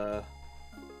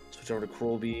 switch over to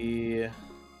Krulby.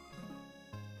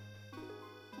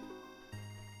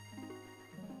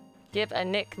 Give a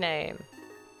nickname.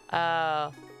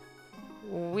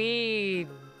 Weed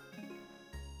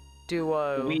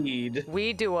Duo. Weed.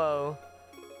 Weed Duo.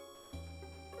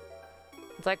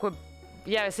 It's like we're...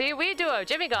 Yeah, see, we duo.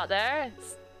 Jimmy got there.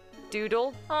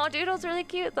 Doodle. Oh, Doodle's really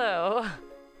cute, though.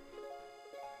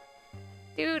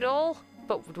 Doodle.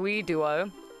 But we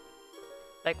duo.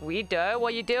 Like, we duo?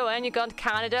 What you doing? You going to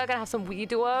Canada? Gonna have some we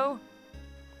duo?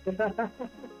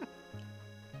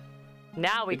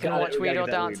 Now we can watch Weedle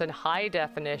dance in high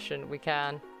definition. We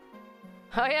can.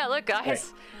 Oh yeah, look guys.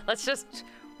 Right. Let's just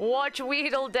watch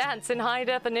Weedle dance in high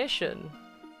definition.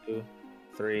 2,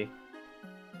 3.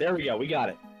 There we go. We got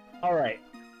it. All right.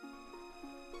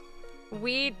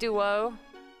 Weed duo.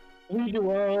 Weed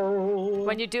duo.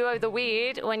 When you duo the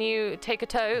weed, when you take a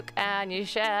toke and you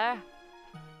share.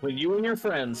 When you and your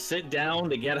friends sit down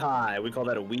to get high, we call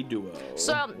that a weed duo.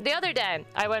 So the other day,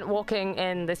 I went walking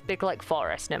in this big like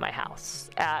forest near my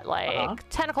house at like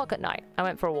 10 o'clock at night. I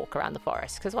went for a walk around the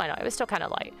forest because why not? It was still kind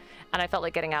of light, and I felt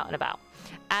like getting out and about.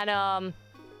 And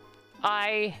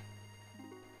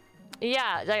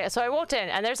so I walked in,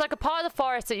 and there's like a part of the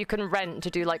forest that you can rent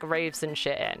to do like raves and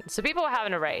shit in. So people were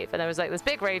having a rave, and there was like this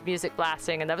big rave music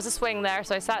blasting, and there was a swing there,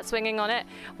 so I sat swinging on it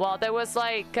while there was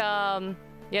like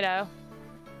you know,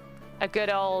 a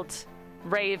good old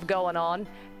rave going on.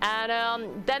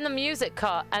 And then the music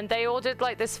cut, and they all did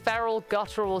like this feral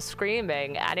guttural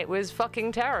screaming, and it was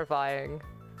fucking terrifying.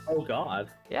 Oh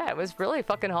god. Yeah, it was really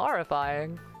fucking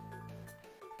horrifying.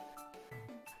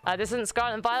 This isn't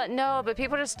Scarlet and Violet? No, but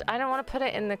people just... I don't want to put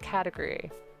it in the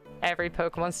category. Every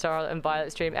Pokemon Scarlet and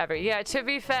Violet stream ever. Yeah, to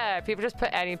be fair, people just put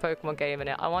any Pokemon game in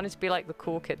it. I want it to be like the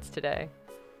cool kids today.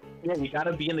 Yeah, you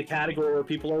gotta be in the category where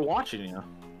people are watching you.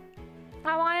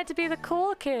 I want it to be the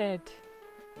cool kid.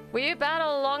 Will you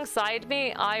battle alongside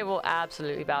me? I will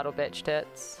absolutely battle bitch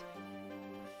tits.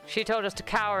 She told us to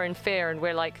cower in fear, and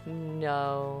we're like,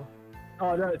 no.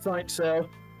 Oh, no, it's like so.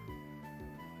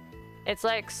 It's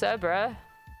like so, bruh.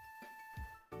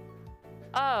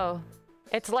 Oh,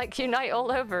 it's like Unite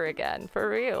all over again, for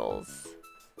reals.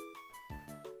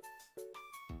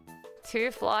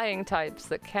 2 flying types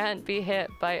that can't be hit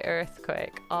by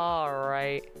Earthquake.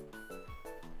 Alright.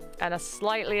 And a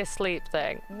slightly asleep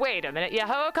thing. Wait a minute. Yeah,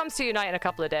 Ho-Oh comes to Unite in a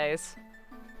couple of days.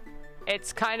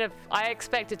 It's kind of... I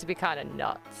expect it to be kind of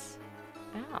nuts.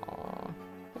 Ow.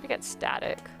 Let me get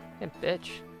static. Yeah,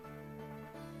 bitch.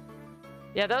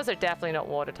 Yeah, those are definitely not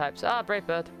water types. Ah, Brave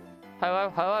Bird. Ho-Oh,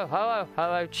 Ho-Oh, Ho-Oh,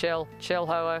 Ho-Oh, chill. Chill,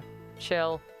 Ho-Oh.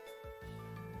 Chill.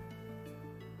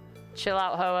 Chill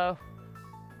out, Ho-Oh.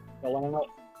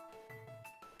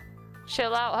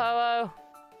 Chill out, Ho-Oh.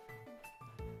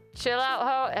 Chill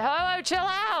out, Ho-Oh, chill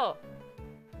out!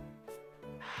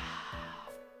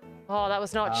 Oh, that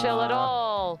was not chill at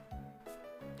all.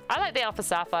 I like the Alpha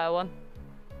Sapphire one.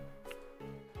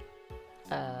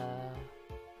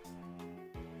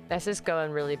 This is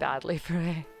going really badly for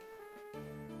me.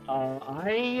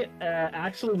 I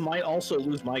actually might also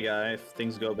lose my guy if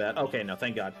things go bad. Okay, no,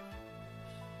 thank God.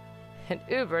 An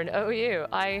Uber and OU.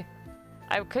 I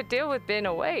could deal with being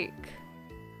awake.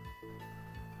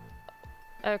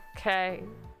 Okay.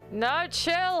 No,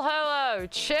 chill, Ho-Oh!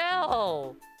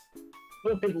 Chill!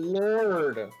 Good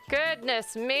lord!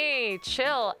 Goodness me!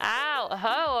 Chill out,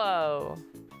 Ho-Oh!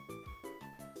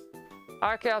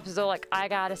 Archeops is all like, I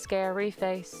got a scary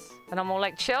face. And I'm all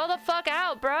like, chill the fuck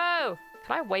out, bro!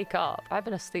 Can I wake up? I've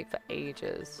been asleep for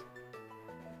ages.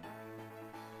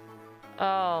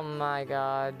 Oh my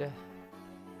god.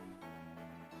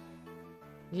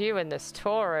 You and this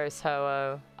Tauros,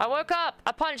 Ho-Oh. I woke up!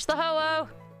 I punched the Ho-Oh!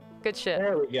 Good shit.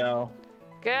 There we go.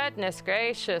 Goodness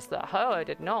gracious, the Ho-Oh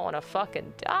did not want to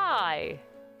fucking die.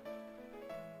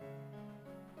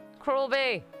 Cruel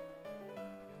bee.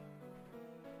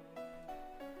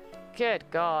 Good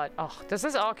god. Oh, does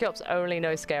this Archeops only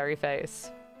know scary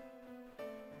face?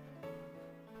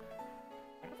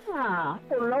 Hello,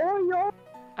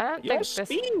 I don't your think this...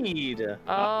 speed!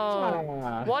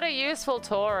 Oh, what a useful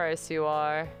Tauros you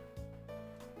are.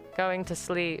 Going to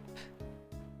sleep.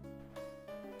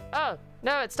 Oh,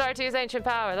 no, it started to use ancient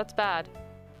power. That's bad.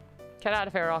 Get out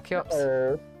of here, Archeops.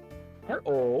 Uh-oh.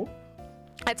 Uh-oh.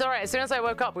 It's alright. As soon as I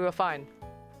woke up, we were fine.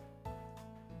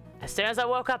 As soon as I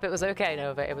woke up, it was okay,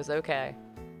 Nova. It was okay.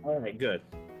 Alright, good.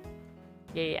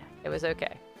 Yeah, it was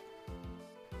okay.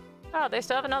 Oh, they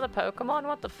still have another Pokemon?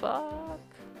 What the fuck?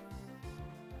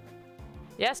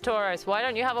 Yes, Tauros, why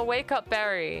don't you have a wake-up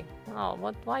berry? Oh,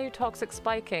 what? Why are you toxic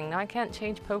spiking? I can't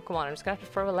change Pokemon. I'm just gonna have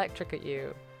to throw electric at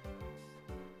you.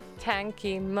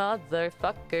 Tanky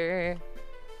motherfucker.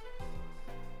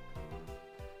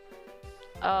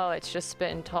 Oh, it's just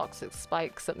spitting toxic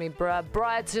spikes at me, bruh.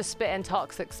 Bruh, it's just spitting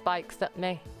toxic spikes at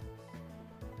me.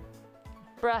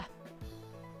 Bruh.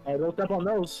 I don't step on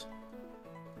those.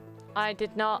 I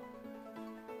did not.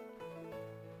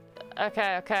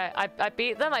 Okay, okay. I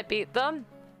beat them. I beat them.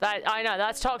 I know,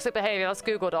 that's toxic behavior. Let's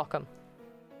Google Doc 'em.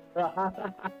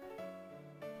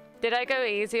 Did I go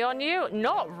easy on you?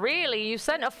 Not really. You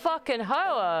sent a fucking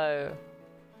ho-oh.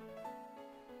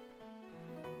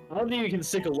 I don't think you can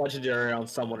stick a legendary on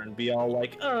someone and be all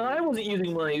like, I wasn't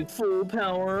using my full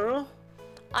power.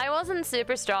 I wasn't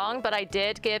super strong, but I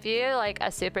did give you, like,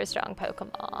 a super strong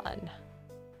Pokemon.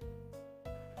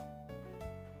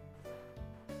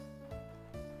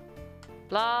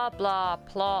 Blah, blah,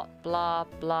 plot, blah,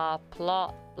 blah,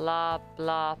 plot, blah,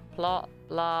 blah, plot,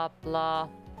 blah, blah.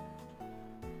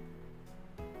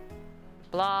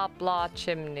 Blah, blah,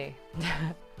 chimney.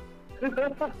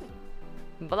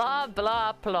 Blah,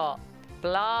 blah, plot.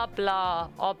 Blah, blah,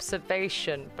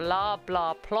 observation. Blah,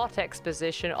 blah, plot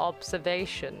exposition,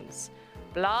 observations.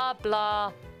 Blah,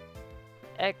 blah,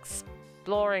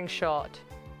 exploring shot.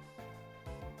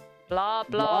 Blah,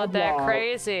 blah, they're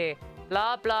crazy.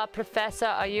 Blah, blah, professor,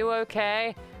 are you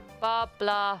okay? Blah,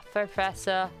 blah,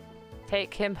 professor,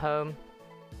 take him home.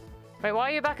 Wait,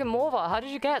 why are you back in Morval? How did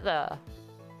you get there?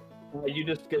 You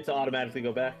just get to automatically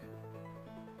go back.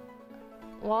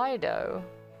 Why though?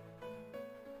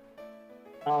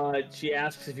 She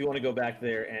asks if you want to go back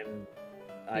there, and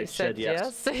I said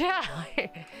yes. Yeah.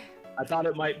 I thought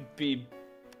it might be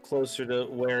closer to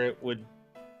where it would.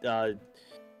 Oh,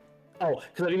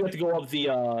 because I do have to go up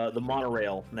the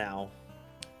monorail now.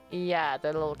 Yeah,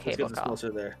 the little cable it's car.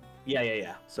 closer there.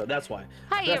 Yeah. So that's why.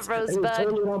 Hiya, It Rosebud. was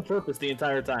totally on purpose the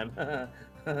entire time.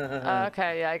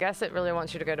 Okay, yeah, I guess it really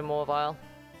wants you to go to Morvile.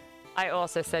 I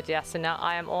also said yes, and now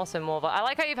I am also Morvile. I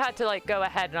like how you've had to like go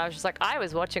ahead, and I was just like, I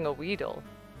was watching a Weedle.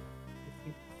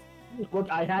 Look,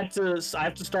 I have to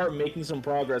start making some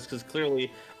progress because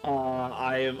clearly,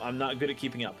 I'm not good at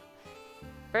keeping up.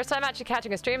 First time actually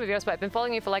catching a stream of yours, but I've been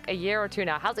following you for like a year or two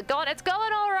now. How's it going? It's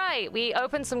going all right. We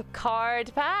opened some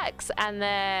card packs, and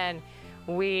then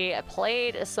we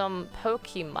played some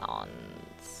Pokemons.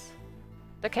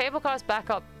 The cable car's back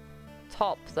up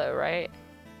top, though, right?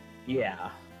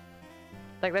 Yeah.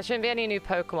 Like, there shouldn't be any new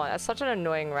Pokemon. That's such an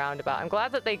annoying roundabout. I'm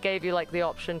glad that they gave you, like, the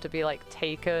option to be, like,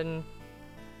 taken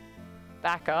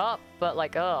back up, but,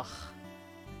 like, ugh.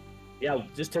 Yeah,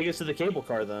 just take us to the cable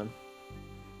car, then.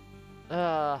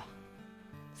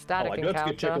 Static encounter. I got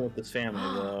to go check in with this family,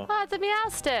 though. Oh, it's a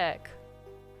Meowstic!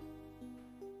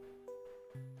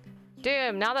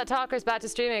 Doom, now that Talker's back to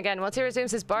streaming again, once he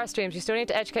resumes his bar streams, you still need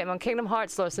to educate him on Kingdom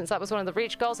Hearts lore, since that was one of the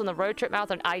reach goals on the Road Trip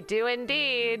Marathon. I do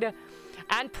indeed.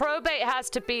 And Probate has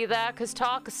to be there, because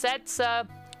Talker said so.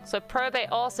 So Probate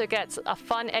also gets a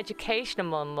fun educational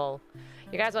mumble.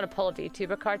 You guys want to pull a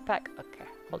VTuber card pack? Okay,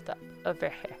 hold up. Over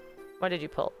here. What did you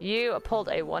pull? You pulled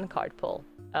a 1-card pull.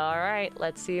 Alright,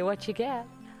 let's see what you get.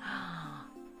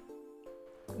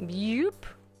 Yoop.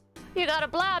 You got a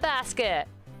blah basket.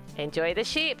 Enjoy the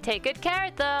sheep. Take good care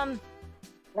of them.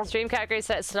 Stream category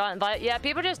set Scarlet and Violet. Yeah,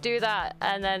 people just do that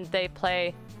and then they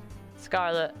play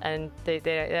Scarlet and they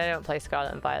don't play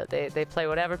Scarlet and Violet. They play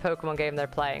whatever Pokemon game they're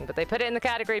playing, but they put it in the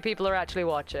category people are actually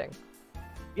watching.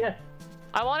 Yeah.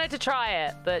 I wanted to try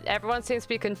it, but everyone seems to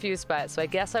be confused by it, so I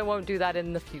guess I won't do that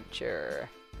in the future.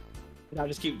 No,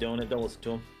 just keep doing it. Don't listen to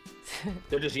them.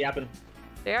 They're just yapping.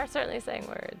 They are certainly saying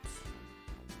words.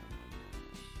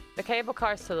 The cable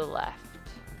car's to the left.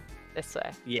 This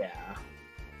way. Yeah.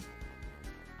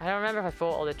 I don't remember if I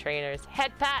fought all the trainers.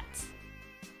 Head pats!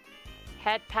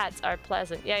 Head pats are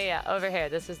pleasant. Yeah, over here.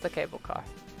 This is the cable car.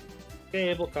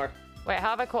 Cable car. Wait,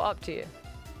 how have I caught up to you?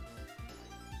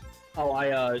 Oh,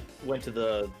 I went to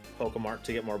the Pokemart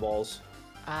to get more balls.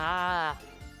 Ah.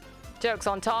 Joke's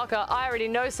on Talker. I already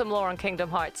know some lore on Kingdom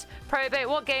Hearts. Probate,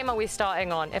 what game are we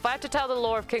starting on? If I have to tell the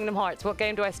lore of Kingdom Hearts, what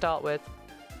game do I start with?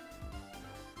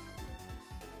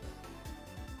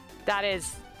 That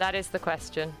is the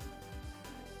question.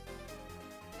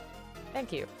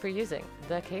 Thank you for using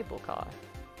the cable car.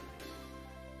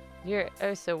 You're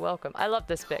oh so welcome. I love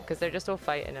this bit because they're just all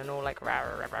fighting and all like rah,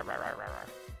 rah, rah, rah, rah, rah,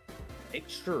 rah. Make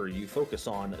sure you focus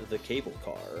on the cable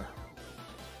car.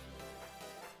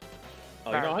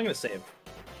 Oh, you know, I'm gonna save.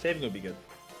 Saving would be good.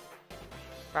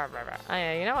 Rah, rah, rah. Oh,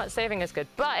 yeah, you know what? Saving is good,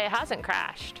 but it hasn't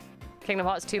crashed. Kingdom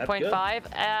Hearts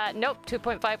 2.5. Nope,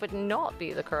 2.5 would not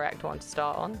be the correct one to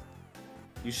start on.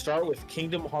 You start with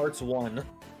Kingdom Hearts 1.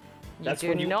 That's you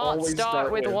when do you not always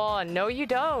start with 1. No, you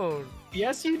don't.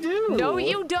 Yes, you do. No,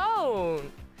 you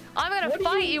don't. I'm gonna What do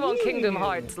fight you you on Kingdom mean?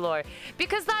 Hearts lore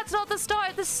because that's not the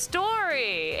start of the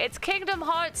story. It's Kingdom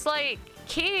Hearts like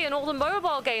key in all the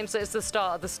mobile games that's the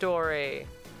start of the story.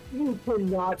 You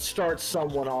cannot start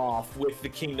someone off with the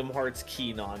Kingdom Hearts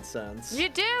key nonsense. You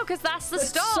do, because that's the That's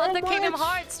start so of the Kingdom much.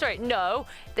 Hearts story. No,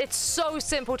 it's so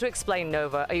simple to explain,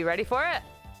 Nova. Are you ready for it?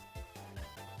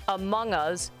 Among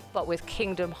Us, but with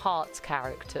Kingdom Hearts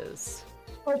characters.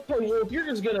 Okay, well, if you're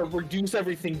just gonna reduce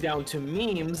everything down to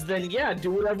memes, then yeah,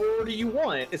 do whatever order you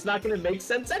want. It's not gonna make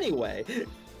sense anyway.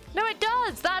 No, it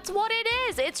does. That's what it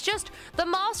is. It's just the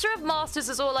Master of Masters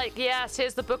is all like, yes,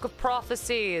 here's the Book of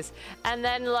Prophecies. And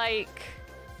then like,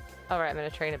 all right, I'm in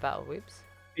a train of battle. Whoops.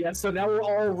 Yeah, so now we're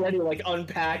already like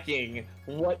unpacking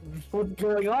what's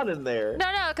going on in there. No,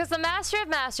 because the Master of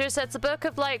Masters sets a Book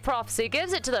of like Prophecy,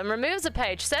 gives it to them, removes a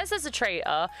page, says there's a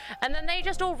traitor, and then they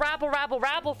just all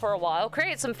rabble for a while,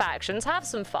 create some factions, have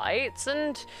some fights,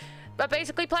 and are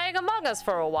basically playing Among Us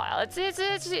for a while.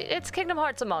 It's Kingdom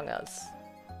Hearts Among Us.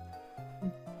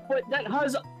 But that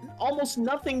has almost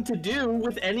nothing to do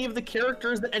with any of the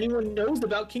characters that anyone knows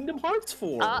about Kingdom Hearts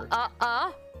 4.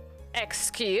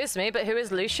 Excuse me, but who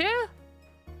is Lucio?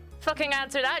 Fucking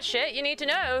answer that shit. You need to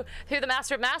know who the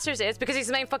Master of Masters is because he's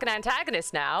the main fucking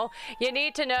antagonist now. You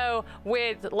need to know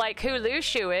with like who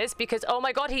Lucio is because oh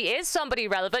my god, he is somebody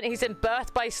relevant. He's in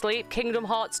Birth by Sleep, Kingdom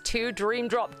Hearts 2, Dream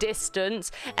Drop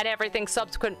Distance, and everything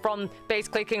subsequent from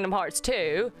basically Kingdom Hearts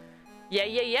 2.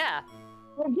 Yeah.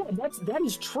 Well, yeah, that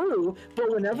is true, but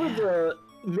whenever the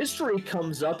mystery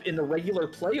comes up in the regular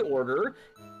play order,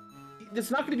 it's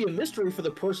not going to be a mystery for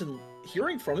the person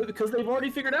hearing from it because they've already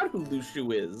figured out who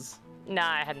Lucio is. Nah,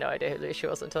 I had no idea who Lucio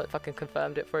was until it fucking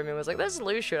confirmed it for me and was like, this is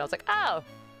Lucio, and I was like, oh,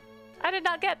 I did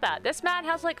not get that. This man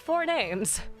has like 4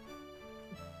 names.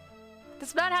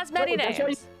 This man has many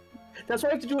names. That's why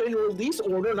I have to do it in release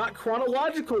order, not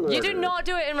chronological order. You do not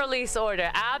do it in release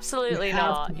order. Absolutely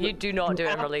not. You do not do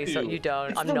it in release order. You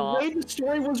don't. I'm not. It's the way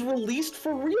the story was released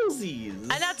for realsies.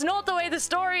 And that's not the way the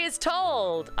story is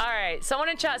told. All right. Someone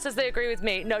in chat says they agree with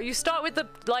me. No, you start with the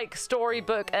like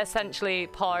storybook essentially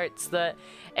parts that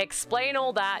explain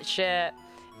all that shit.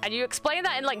 And you explain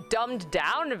that in like dumbed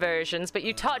down versions, but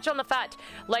you touch on the fact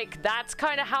like that's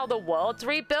kind of how the worlds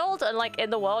rebuild. And like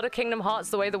in the world of Kingdom Hearts,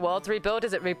 the way the worlds rebuild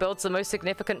is it rebuilds the most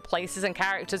significant places and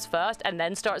characters first and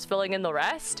then starts filling in the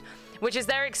rest, which is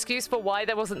their excuse for why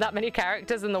there wasn't that many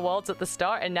characters in the worlds at the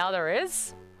start and now there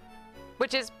is,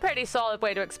 which is pretty solid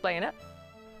way to explain it.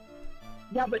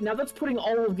 Yeah, but now that's putting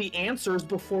all of the answers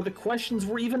before the questions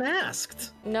were even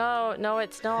asked. No,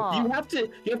 it's not. You have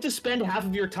to spend half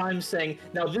of your time saying,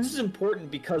 now this is important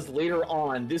because later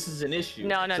on this is an issue.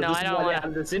 No, I don't want to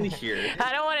have this in here.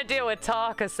 I don't want to deal with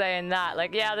Taka saying that.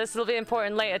 Like, yeah, this will be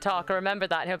important later, Taka. Remember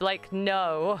that. And he'll be like,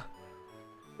 no.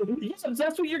 Yes,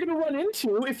 that's what you're going to run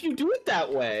into if you do it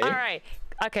that way. All right.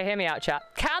 Okay, hear me out, chat.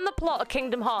 Can the plot of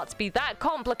Kingdom Hearts be that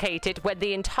complicated when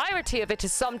the entirety of it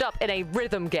is summed up in a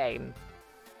rhythm game?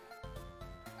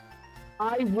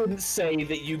 I wouldn't say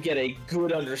that you get a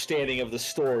good understanding of the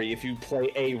story if you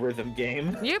play a rhythm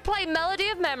game. You play Melody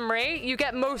of Memory, you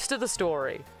get most of the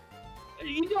story.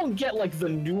 You don't get, like, the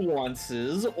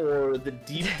nuances or the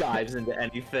deep dives into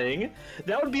anything.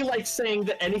 That would be like saying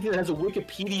that anything that has a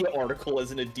Wikipedia article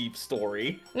isn't a deep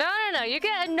story. No. You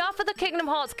get enough of the Kingdom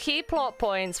Hearts key plot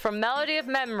points from Melody of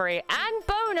Memory and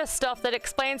bonus stuff that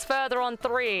explains further on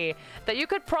 3 that you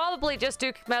could probably just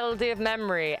do Melody of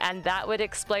Memory and that would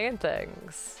explain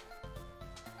things.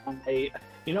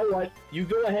 You know what? You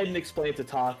go ahead and explain it to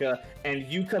Taka, and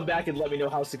you come back and let me know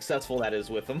how successful that is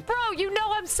with him. Bro, you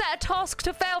know I'm set a task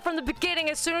to fail from the beginning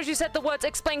as soon as you said the words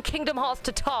explain Kingdom Hearts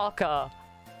to Taka.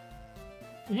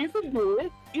 You can do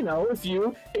it, you know, if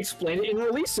you explain it in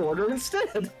release order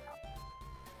instead.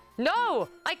 No,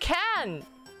 I can.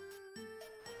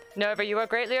 Nova, you are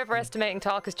greatly overestimating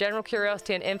Taka's general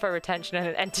curiosity and info retention in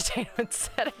an entertainment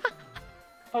setting.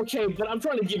 Okay, but I'm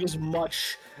trying to give as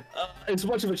much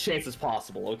of a chance as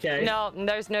possible, okay? No,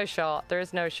 there's no shot. There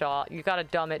is no shot. You gotta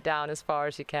dumb it down as far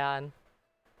as you can.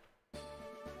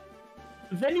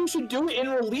 Then you should do it in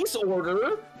release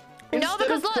order. No,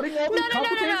 because look, no.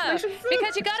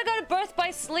 Because you gotta go to Birth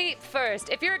by Sleep first.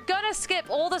 If you're gonna skip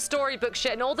all the storybook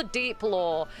shit and all the deep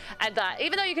lore and that,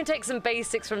 even though you can take some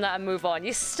basics from that and move on,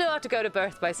 you still have to go to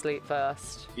Birth by Sleep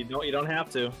first. You don't have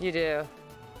to. You do.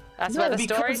 That's where the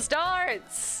story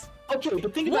starts. Okay,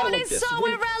 but think about it like this. What is so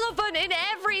irrelevant in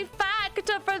every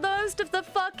factor for most of the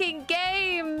fucking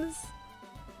games?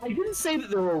 I didn't say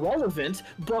that they're irrelevant,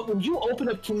 but when you open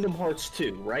up Kingdom Hearts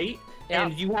 2, right? Yep.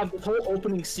 And you have the whole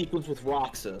opening sequence with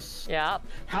Roxas. Yeah.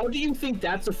 How do you think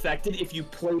that's affected if you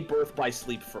play Birth by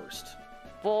Sleep first?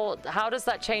 Well, how does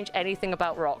that change anything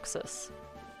about Roxas?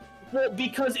 Well,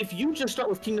 because if you just start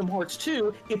with Kingdom Hearts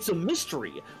 2, it's a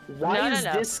mystery. Why is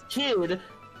this kid...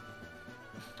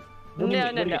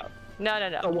 No.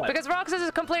 Because Roxas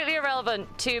is completely irrelevant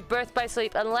to Birth by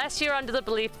Sleep unless you're under the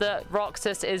belief that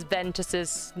Roxas is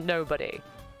Ventus's nobody.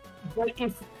 But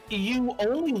you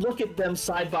only look at them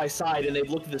side by side and they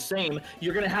look the same,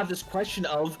 you're gonna have this question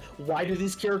of why do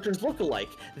these characters look alike?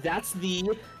 That's the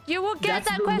You will get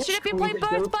that question if you play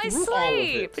Birth by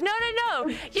Sleep. No.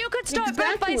 You could start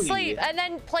Birth by Sleep and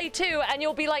then play 2 and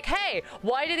you'll be like, hey,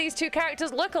 why do these two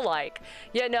characters look alike?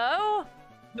 You know?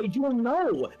 You'll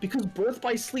know, because Birth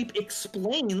by Sleep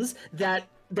explains that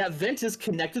Vent is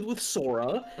connected with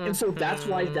Sora, and so that's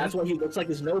why he looks like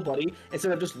his nobody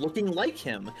instead of just looking like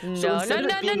him. So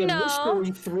instead of being a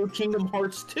mystery through Kingdom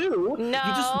Hearts 2, you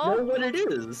just know what it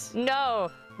is. No,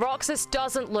 Roxas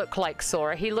doesn't look like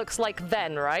Sora. He looks like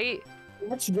Ven, right?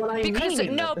 That's what I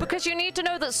mean. No, because you need to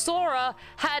know that Sora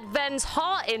had Ven's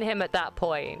heart in him at that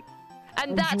point.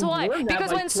 And that's why,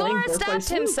 because when Sora stabbed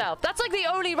himself, that's like the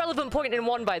only relevant point in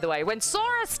 1, by the way. When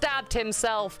Sora stabbed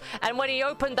himself and when he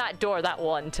opened that door that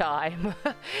one time.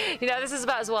 You know, this is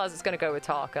about as well as it's going to go with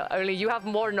Taka. Only you have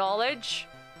more knowledge,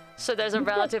 so there's a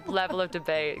relative level of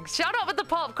debate. Shut up with the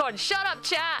popcorn. Shut up,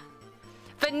 chat.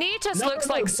 Vanitas looks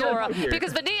like Sora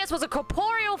because Vanitas was a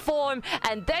corporeal form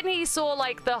and then he saw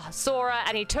like the Sora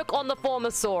and he took on the form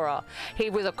of Sora.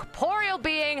 He was a corporeal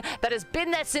being that has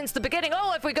been there since the beginning.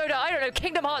 Oh, if we go to, I don't know,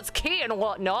 Kingdom Hearts Key and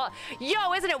whatnot.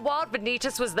 Yo, isn't it wild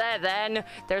Vanitas was there then?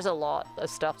 There's a lot of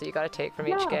stuff that you gotta take from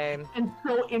each game. And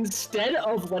so instead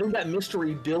of letting that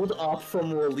mystery build up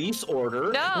from release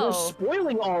order, we're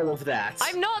spoiling all of that.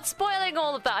 I'm not spoiling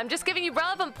all of that. I'm just giving you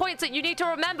relevant points that you need to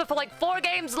remember for like 4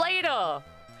 games later.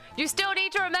 You still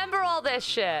need to remember all this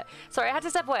shit. Sorry, I had to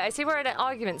step away. I see we're in an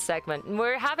argument segment, and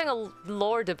we're having a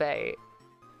lore debate.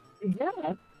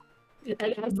 Yeah.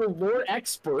 And as the lore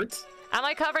expert... Am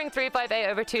I covering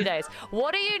 358 over 2 days?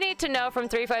 What do you need to know from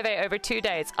 358 over 2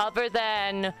 days, other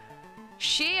than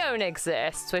Shion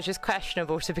exists, which is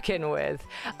questionable to begin with.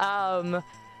 Shion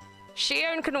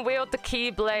can wield the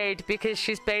Keyblade because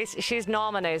she's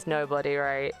Naminé's nobody,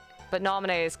 right? But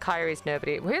Naminé is Kairi's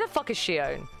nobody. Who the fuck is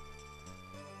Shion?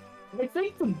 I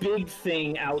think the big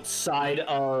thing outside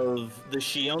of the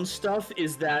Shion stuff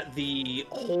is that the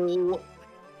whole...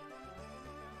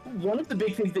 One of the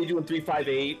big things they do in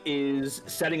 358 is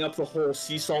setting up the whole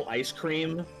sea salt ice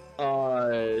cream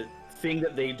thing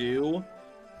that they do.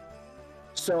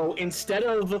 So instead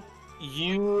of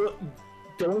you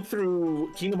going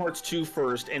through Kingdom Hearts 2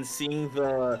 first and seeing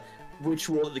the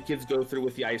ritual that the kids go through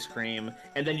with the ice cream,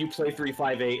 and then you play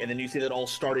 358, and then you see that it all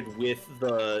started with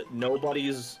the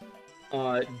nobodies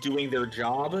doing their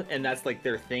job, and that's like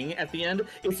their thing at the end.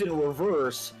 It's in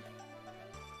reverse.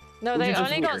 No, they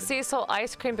only got sea salt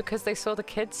ice cream because they saw the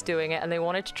kids doing it and they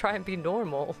wanted to try and be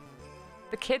normal.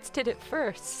 The kids did it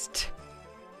first.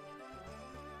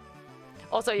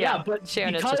 Also, yeah, but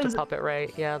Shion is just a puppet,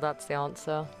 right? Yeah, that's the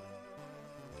answer.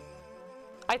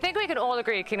 I think we can all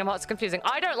agree Kingdom Hearts is confusing.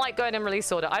 I don't like going in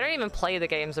release order. I don't even play the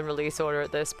games in release order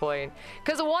at this point.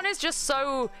 Because 1 is just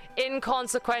so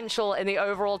inconsequential in the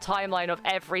overall timeline of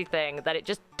everything that it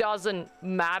just doesn't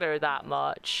matter that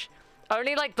much.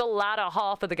 Only like the latter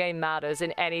half of the game matters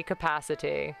in any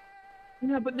capacity.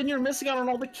 Yeah, but then you're missing out on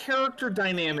all the character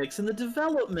dynamics and the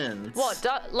development. What,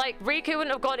 like Riku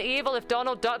wouldn't have gone evil if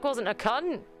Donald Duck wasn't a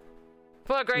cunt?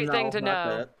 What a great thing to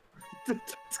know.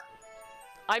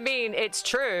 I mean, it's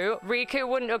true. Riku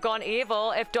wouldn't have gone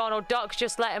evil if Donald Duck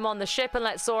just let him on the ship and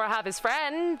let Sora have his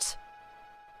friend.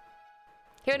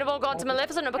 He wouldn't have all gone to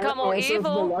Maleficent and become all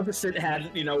evil. Maleficent had,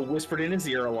 you know, whispered in his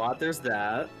ear a lot. There's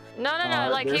that. No,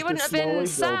 like, he wouldn't have been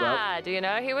sad, you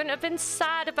know? He wouldn't have been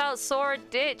sad about Sora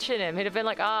ditching him. He'd have been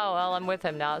like, oh, well, I'm with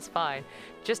him now. It's fine.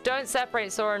 Just don't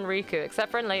separate Sora and Riku,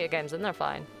 except for in later games, and they're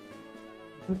fine.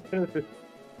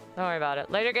 Don't worry about it.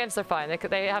 Later games, they're fine.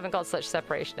 They haven't got such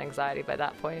separation anxiety by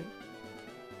that point.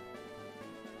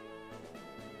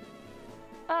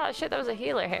 Oh, shit, there was a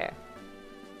healer here.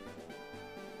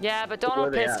 Yeah, but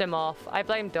Donald pissed him off. I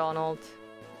blame Donald.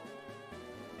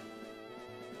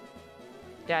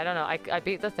 Yeah, I don't know. I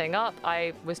beat the thing up.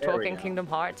 I was talking Kingdom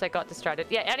Hearts. I got distracted.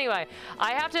 Yeah, anyway.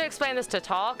 I have to explain this to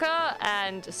Taka,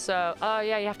 and so... Oh,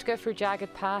 yeah, you have to go through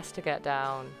Jagged Pass to get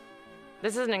down.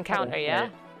 This is an encounter, yeah?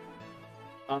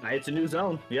 It's a new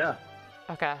zone, yeah.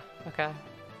 Okay.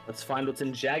 Let's find what's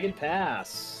in Jagged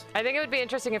Pass. I think it would be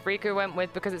interesting if Riku went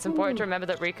with, because it's important to remember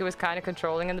that Riku was kind of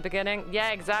controlling in the beginning.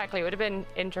 Yeah, exactly. It would have been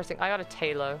interesting. I got a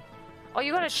Talo. Oh,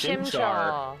 you got a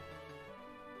Chimchar.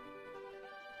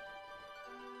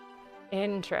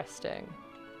 Interesting.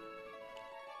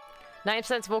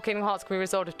 90% of all Kingdom Hearts can be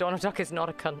resolved if Donald Duck is not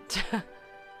a cunt.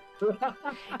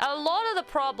 A lot of the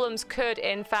problems could,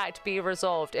 in fact, be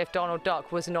resolved if Donald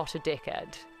Duck was not a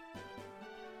dickhead.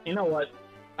 You know what?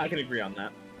 I can agree on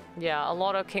that. Yeah, a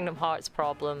lot of Kingdom Hearts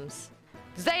problems.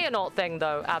 Xehanort thing,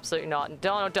 though, absolutely not.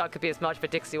 Donald Duck could be as much of a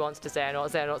Dixie wants to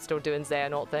Xehanort. Xehanort's still doing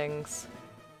Xehanort things.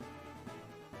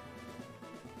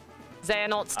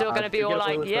 Xehanort's still gonna be all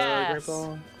like, yes,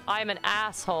 I'm an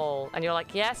asshole. And you're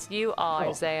like, yes, you are,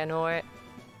 Xehanort.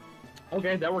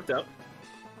 Okay, that worked out.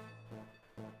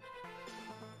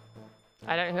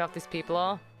 I don't know who half these people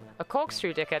are. A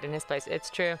corkscrew dickhead in his place. It's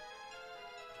true.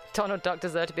 Donald Duck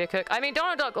deserved to be a cook. I mean,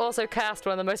 Donald Duck also cast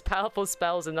one of the most powerful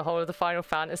spells in the whole of the Final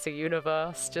Fantasy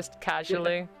universe, just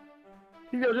casually.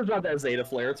 You know, just about that Zeta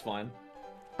flare, it's fine.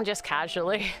 Just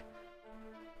casually.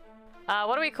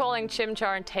 What are we calling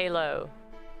Chimchar and Talo?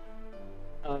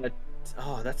 What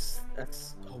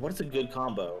is a good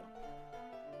combo?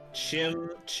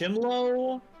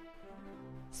 Chimlo?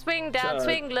 Swing down,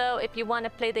 swing low if you want to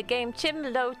play the game.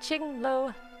 Chimlo,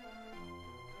 chinglo.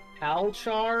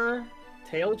 Palchar?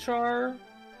 Tailchar?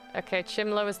 Okay,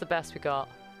 Chimlo is the best we got.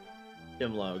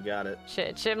 Chimlo, got it.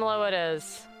 Chimlo it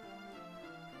is.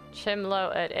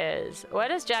 Chimlo it is. Where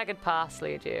does Jagged Pass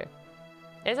lead you?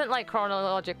 Isn't, like,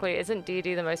 chronologically, isn't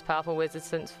DD the most powerful wizard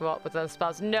since what with those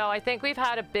spells? No, I think we've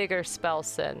had a bigger spell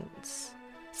since.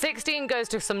 16 goes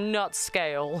to some nut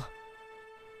scale.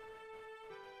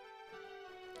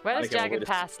 Where does Jagged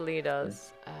Pass lead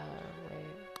us? Wait.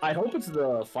 I hope it's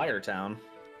the Fire Town.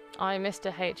 I missed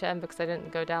a HM because I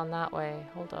didn't go down that way.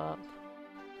 Hold up.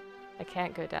 I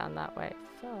can't go down that way.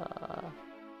 Fuck.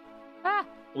 Ah!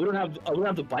 We don't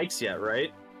have the bikes yet,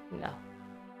 right? No.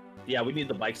 Yeah, we need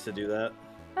the bikes to do that.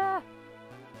 Ah.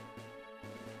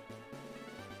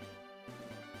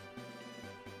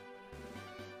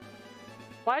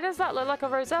 Why does that look like a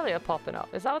Roselia popping up?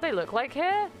 Is that what they look like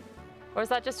here? Or is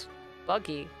that just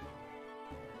buggy?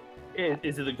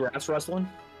 Is it the grass rustling?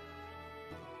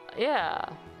 Yeah.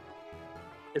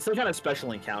 It's some kind of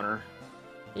special encounter.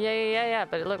 Yeah,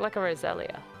 but it looked like a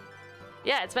Roselia.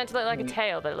 Yeah, it's meant to look like a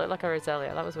tail, but it looked like a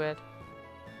Roselia. That was weird.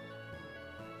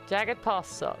 Jagged Pass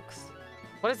sucks.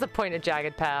 What is the point of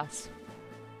Jagged Pass?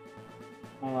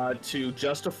 To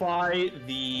justify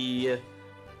the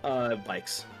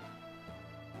bikes.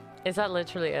 Is that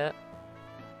literally it?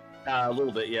 A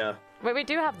little bit, yeah. Wait, we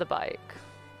do have the bike.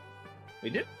 We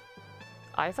do?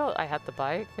 I thought I had the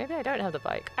bike. Maybe I don't have the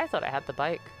bike. I thought I had the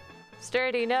bike.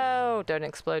 Sturdy, no! Don't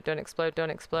explode, don't explode,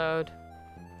 don't explode.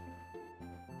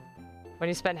 When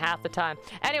you spend half the time.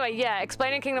 Anyway, yeah,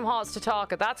 explaining Kingdom Hearts to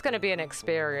Taka, that's going to be an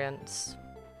experience.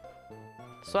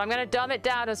 So I'm going to dumb it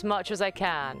down as much as I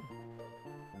can.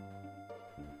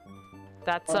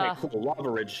 That's, Alright, cool. Lava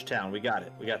Ridge Town. We got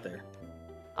it. We got there.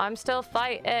 I'm still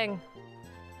fighting.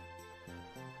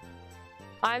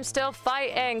 I'm still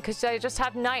fighting because I just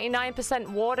have 99%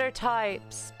 water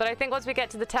types. But I think once we get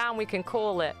to the town, we can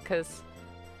call it because...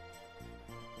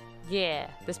 Yeah,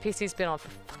 this PC's been on for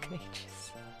fucking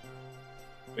ages.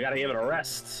 We gotta give it a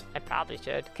rest. I probably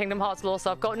should. Kingdom Hearts Lore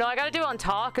Stuff. No, I gotta do it on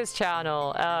Taka's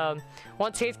channel.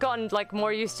 Once he's gotten, like,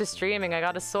 more used to streaming, I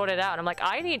gotta sort it out. And I'm like,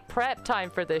 I need prep time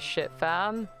for this shit,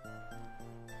 fam.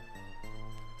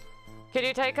 Could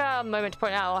you take a moment to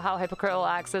point out how hypocritical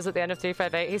Axe is at the end of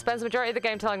 358? He spends the majority of the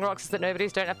game telling Roxas that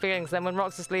nobody's don't have feelings. Then when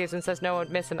Roxas leaves and says no one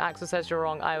would miss him, Axel says you're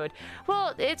wrong, I would.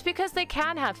 Well, it's because they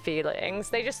can have feelings.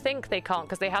 They just think they can't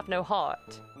because they have no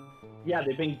heart. Yeah,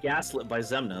 they've been gaslit by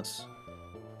Xemnas.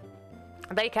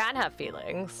 They can have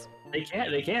feelings. They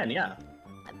can, yeah.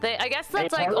 I guess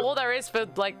that's like all there is for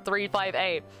like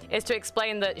 358 is to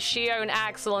explain that Shio and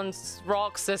Axel and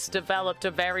Roxas developed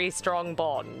a very strong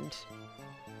bond.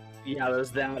 Yeah, there's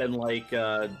that and like,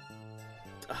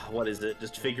 what is it?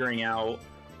 Just figuring out...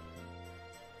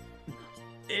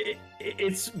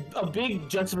 It's a big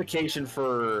justification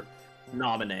for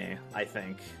Nominee, I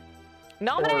think.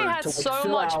 Nominee has so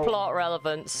much plot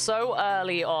relevance so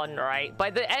early on, right? By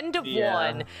the end of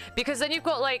one, because then you've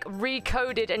got like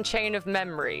Recoded and Chain of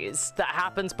Memories that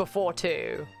happens before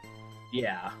 2.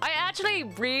 Yeah. I actually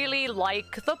really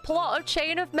like the plot of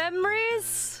Chain of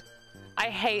Memories. I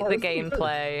hate the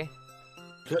gameplay.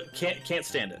 Can't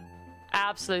stand it.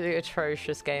 Absolutely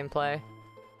atrocious gameplay.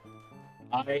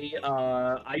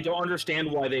 I don't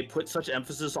understand why they put such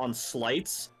emphasis on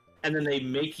slights, and then they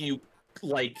make you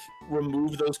like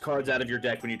remove those cards out of your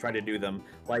deck when you try to do them.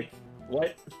 Like,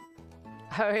 what?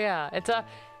 Oh yeah,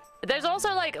 there's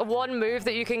also like one move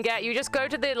that you can get. You just go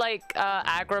to the like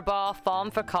Agrabah farm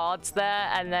for cards there,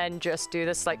 and then just do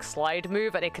this like slide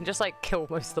move, and it can just like kill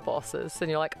most of the bosses. And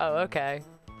you're like, oh okay.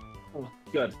 Oh,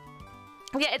 good.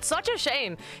 Yeah, it's such a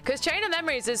shame because Chain of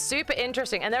Memories is super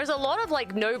interesting, and there's a lot of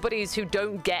like nobodies who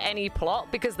don't get any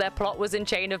plot because their plot was in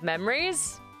Chain of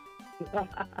Memories.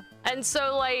 And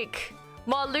so like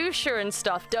Marluxia and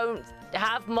stuff don't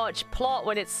have much plot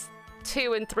when it's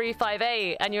 2 and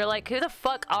 358, and you're like, who the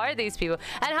fuck are these people?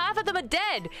 And half of them are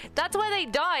dead. That's why they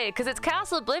die, because it's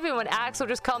Castle Oblivion when Axel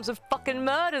just comes and fucking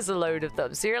murders a load of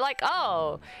them. So you're like,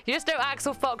 oh, you just know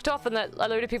Axel fucked off and that a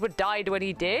load of people died when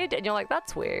he did, and you're like,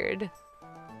 that's weird.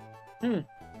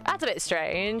 That's a bit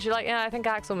strange. You're like, yeah, I think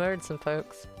Axel murdered some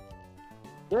folks.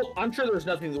 Well, I'm sure there's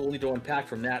nothing that we'll need to unpack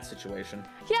from that situation.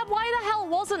 Yeah, why the hell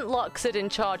wasn't Luxord in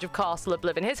charge of Castle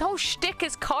Oblivion? His whole shtick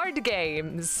is card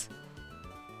games.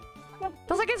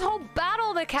 That's like his whole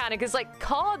battle mechanic is like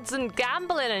cards and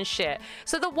gambling and shit.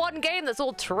 So the one game that's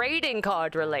all trading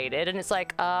card related, and it's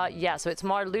like, yeah, so it's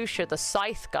Marluxia, the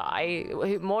scythe guy,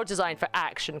 more designed for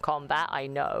action combat, I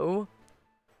know.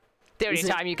 The only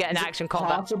time you get an action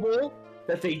combat. Is it possible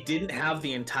that they didn't have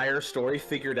the entire story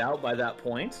figured out by that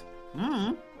point?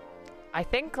 I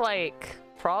think, like,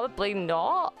 probably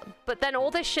not. But then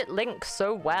all this shit links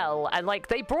so well. And, like,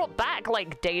 they brought back,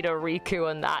 like, Data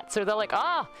Riku and that. So they're like,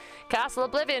 Castle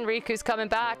Oblivion, Riku's coming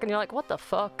back. And you're like, what the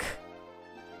fuck?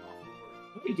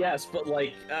 Yes, but,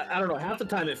 like, I don't know. Half the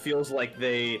time it feels like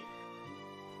they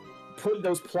put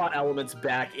those plot elements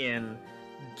back in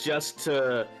just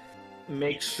to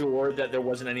make sure that there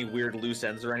wasn't any weird loose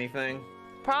ends or anything.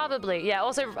 Probably, yeah.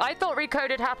 Also, I thought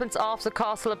Recoded happens after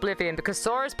Castle Oblivion because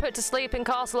Sora's put to sleep in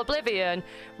Castle Oblivion.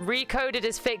 Recoded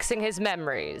is fixing his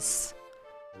memories.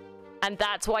 And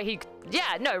that's why he...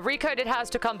 Yeah, no, Recoded has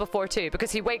to come before 2 because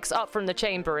he wakes up from the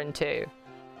chamber in 2.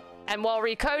 And while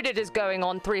Recoded is going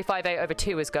on, 358 over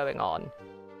 2 is going on.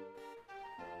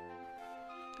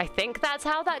 I think that's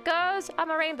how that goes. I'm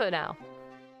a rainbow now.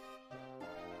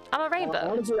 I'm a rainbow.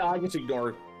 Honestly, I just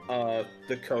ignore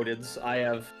the codeds. I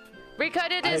have...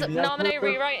 Recoded is nominate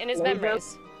rewrite in his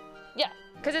memories. Yeah,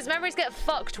 because his memories get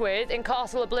fucked with in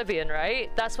Castle Oblivion,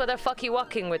 right? That's where they're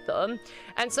fucky-wucking with them.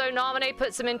 And so nominate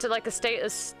puts him into like a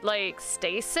status, like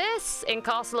stasis in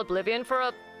Castle Oblivion for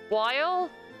a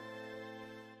while.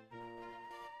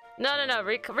 No.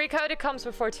 Recoded comes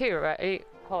before 2, right?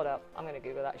 Hold up. I'm gonna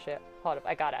Google that shit. Hold up.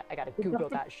 I gotta Google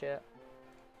that shit.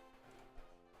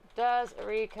 Does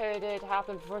Recoded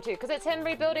happen before 2? Because it's him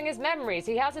rebuilding his memories.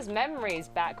 He has his memories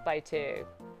back by 2.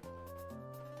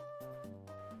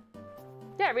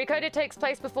 Yeah, Recoded takes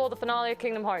place before the finale of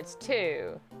Kingdom Hearts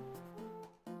 2.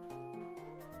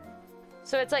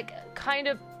 So it's like kind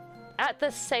of at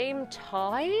the same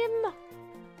time?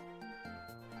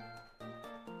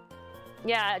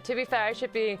 Yeah, to be fair, I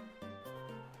should be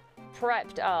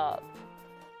prepped up.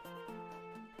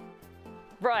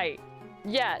 Right.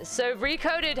 Yeah, so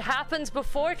Recoded happens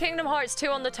before Kingdom Hearts 2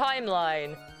 on the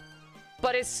timeline,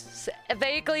 but it's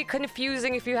vaguely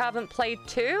confusing if you haven't played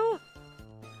 2?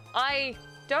 I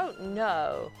don't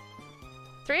know.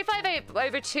 358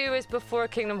 over 2 is before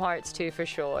Kingdom Hearts 2 for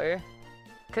sure,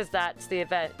 because that's the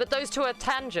event. But those two are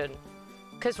tangent,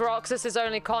 because Roxas is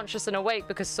only conscious and awake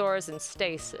because Sora's in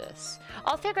stasis.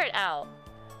 I'll figure it out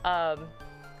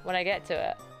when I get to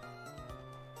it.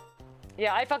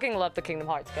 Yeah, I fucking love the Kingdom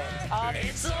Hearts games.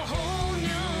 It's a whole new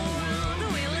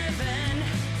world we live in.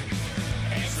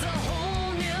 It's a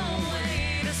whole new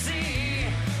way to see.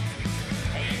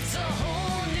 It's a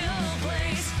whole new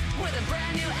place with a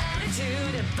brand new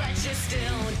attitude, but you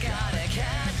still gotta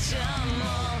catch 'em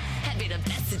all and be the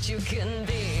best that you can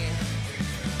be.